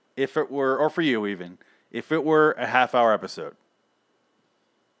 if it were, or for you even, if it were a half-hour episode?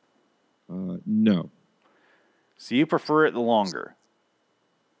 No. So you prefer it longer?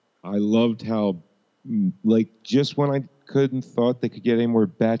 I loved how, just when I couldn't thought they could get any more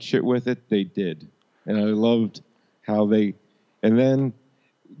batshit with it, they did. And I loved how they, and then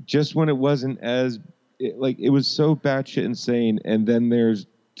just when it wasn't as, it was so batshit insane, and then there's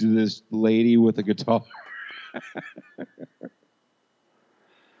this lady with a guitar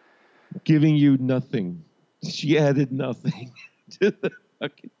giving you nothing. She added nothing to the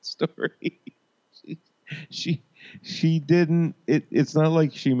fucking story. She didn't. It's not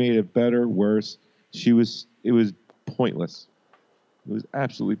like she made it better, worse. It was pointless. It was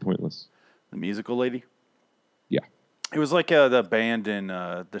absolutely pointless. The musical lady? Yeah. It was like the band in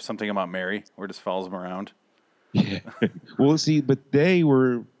There's Something About Mary, where it just follows them around. Yeah. Well, see, but they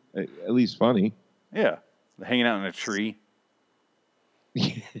were at least funny. Yeah. Hanging out in a tree.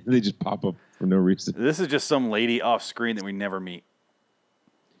 They just pop up for no reason. This is just some lady off screen that we never meet.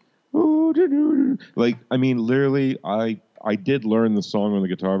 Literally, I did learn the song on the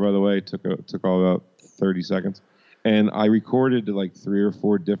guitar, by the way. It took all about 30 seconds. And I recorded 3 or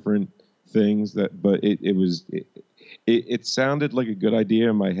 4 different things but it sounded like a good idea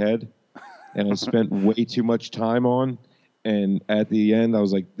in my head. And I spent way too much time on. And at the end, I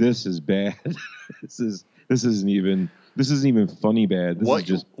was like, this is bad. This isn't even funny bad.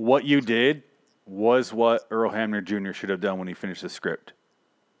 What you did was what Earl Hamner Jr. should have done when he finished the script.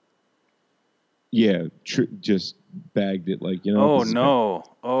 Yeah, just bagged it Oh, no.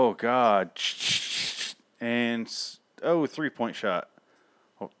 Oh, God. And, 3-point shot.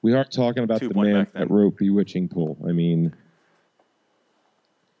 We are talking about the 2 point man back then. that wrote Bewitching Pool. I mean,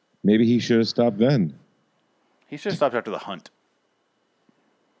 maybe he should have stopped then. He should have stopped after The Hunt.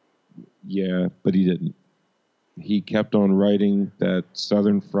 Yeah, but he didn't. He kept on writing that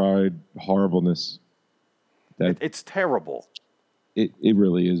Southern Fried horribleness. It's terrible. It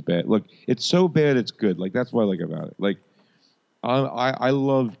really is bad. Look, it's so bad it's good. Like, that's what I like about it. Like, I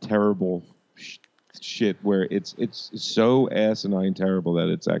love terrible shit where it's so asinine terrible that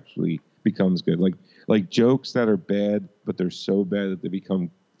it's actually becomes good. Like jokes that are bad, but they're so bad that they become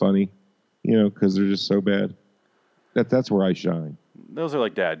funny, you know, because they're just so bad. That's where I shine. Those are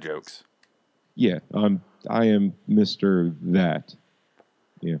like dad jokes. Yeah, I am Mr. That.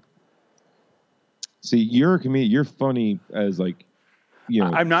 Yeah. See, you're a comedian. You're funny as like, you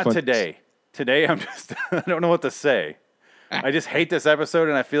know. I'm not today. Today, I'm just. I don't know what to say. I just hate this episode,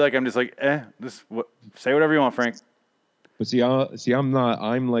 and I feel like I'm just like, say whatever you want, Frank. But see, I'm not.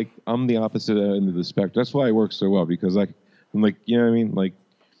 I'm the opposite end of the spectrum. That's why I work so well because I'm like, you know what I mean? Like,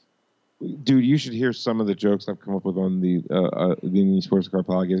 dude, you should hear some of the jokes I've come up with on the Indian Sports Car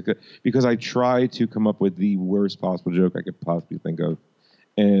podcast because I try to come up with the worst possible joke I could possibly think of,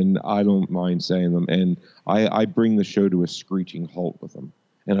 and I don't mind saying them. And I bring the show to a screeching halt with them,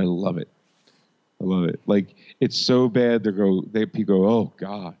 and I love it. I love it. Like, it's so bad. People go, oh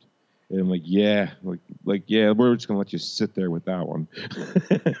God, and I'm like, yeah, like yeah, we're just gonna let you sit there with that one.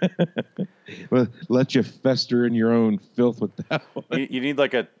 Let you fester in your own filth with that one. You need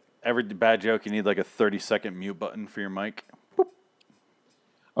like every bad joke. You need like a 30-second mute button for your mic. Boop.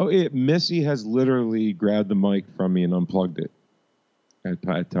 Oh, Missy has literally grabbed the mic from me and unplugged it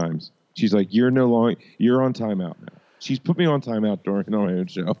at times. She's like, you're on timeout now. She's put me on timeout during my own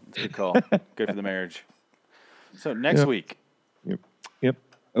show. Good call. Good for the marriage. So next week. Yep.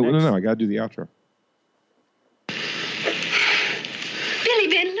 Oh, no, I got to do the outro. Billy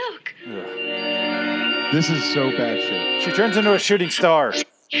Ben, look. This is so bad shit. She turns into a shooting star.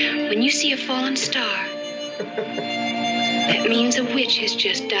 When you see a fallen star, that means a witch has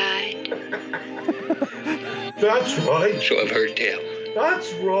just died. That's right. So I've heard tell.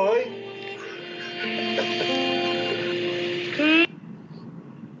 That's right.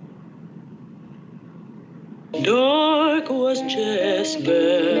 Dark was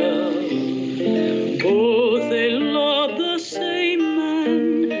Jezebel. Both they loved the same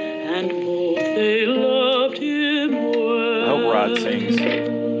man, and both they loved him well. I hope Rod sings.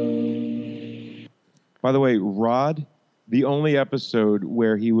 By the way, Rod, the only episode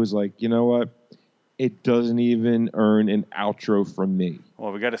where he was like, you know what? It doesn't even earn an outro from me.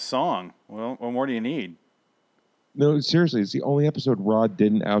 Well, we got a song. Well, what more do you need? No, seriously, it's the only episode Rod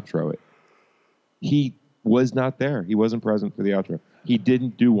didn't outro it. He was not there. He wasn't present for the outro. He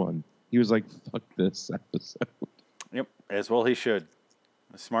didn't do one. He was like, fuck this episode. Yep, as well he should.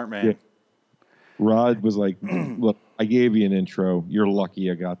 A smart man. Yeah. Rod was like, look, I gave you an intro. You're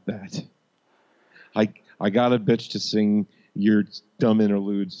lucky I got that. I got a bitch to sing your dumb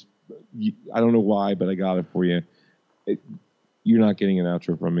interludes. I don't know why, but I got it for you. You're not getting an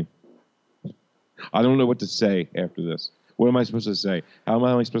outro from me. I don't know what to say after this. What am I supposed to say? How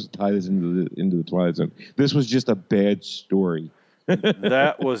am I supposed to tie this into the Twilight Zone? This was just a bad story.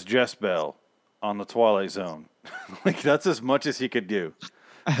 That was Jezebel on the Twilight Zone. Like, that's as much as he could do.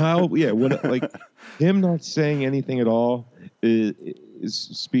 How? Yeah. What? Like, him not saying anything at all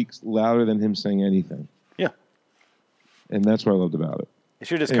speaks louder than him saying anything. Yeah. And that's what I loved about it. It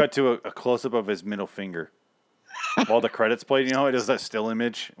should just cut to a close up of his middle finger while the credits played. You know, it does that still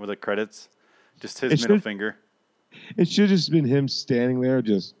image with the credits. Just his middle finger. It should have just been him standing there,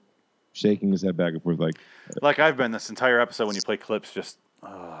 just shaking his head back and forth, like I've been this entire episode when you play clips, just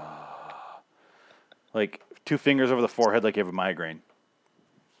like 2 fingers over the forehead, like you have a migraine.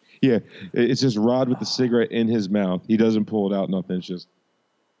 Yeah, it's just Rod with the cigarette in his mouth. He doesn't pull it out, nothing. It's just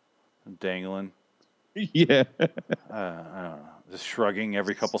dangling. Yeah. I don't know. Just shrugging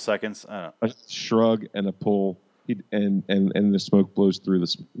every couple seconds. I don't know. A shrug and a pull. And the smoke blows through the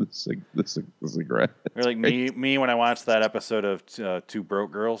cigarette. Or like me when I watched that episode of Two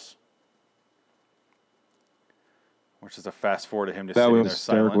Broke Girls, which is a fast forward to him just sitting there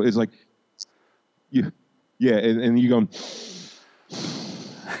hysterical. silent. It's like, and you go,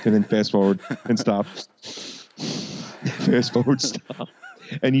 and then fast forward and stop. Fast forward, stop.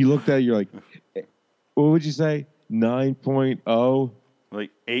 And you looked at it, you're like, what would you say? 9.0?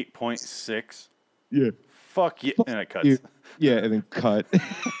 Like 8.6? Yeah. Fuck yeah. And it cuts. Yeah, and then cut.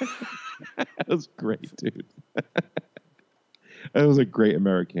 That was great, dude. That was a great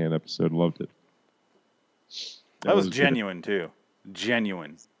American episode. Loved it. That was genuine, too.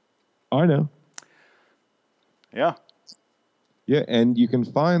 Genuine. I know. Yeah. Yeah, and you can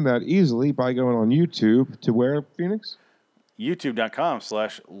find that easily by going on YouTube to where, Phoenix?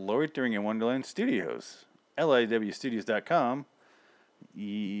 YouTube.com/Loitering in Wonderland Studios. LIWstudios.com.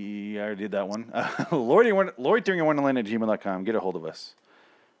 I already did that one. Loitering in Wonderland at gmail.com. Get a hold of us.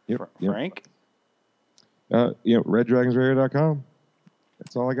 Yep. Frank? RedDragonsRadio.com.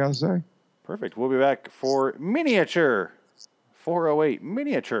 That's all I got to say. Perfect. We'll be back for Miniature 408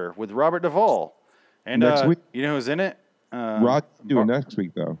 Miniature with Robert Duvall. And next week. You know who's in it? Rod doing next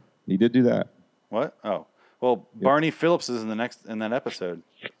week, though. He did do that. What? Oh. Well, Barney Phillips is in that episode.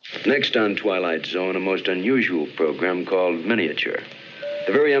 Next on Twilight Zone, a most unusual program called Miniature.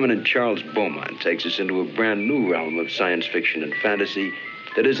 The very eminent Charles Beaumont takes us into a brand new realm of science fiction and fantasy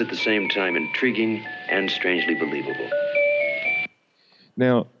that is at the same time intriguing and strangely believable.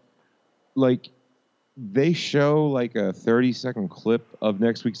 Now, they show a 30-second clip of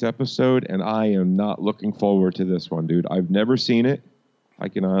next week's episode, and I am not looking forward to this one, dude. I've never seen it, I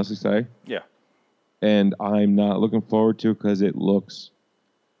can honestly say. Yeah. And I'm not looking forward to it because it looks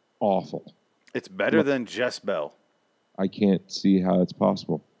awful. It's better than Jess Bell. I can't see how it's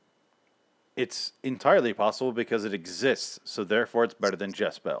possible. It's entirely possible because it exists, so therefore it's better than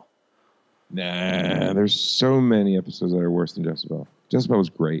Jess Bell. Nah, there's so many episodes that are worse than Jezebel. Jezebel was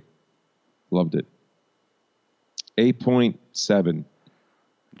great. Loved it. 8.7.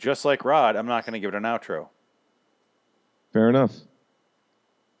 Just like Rod, I'm not going to give it an outro. Fair enough.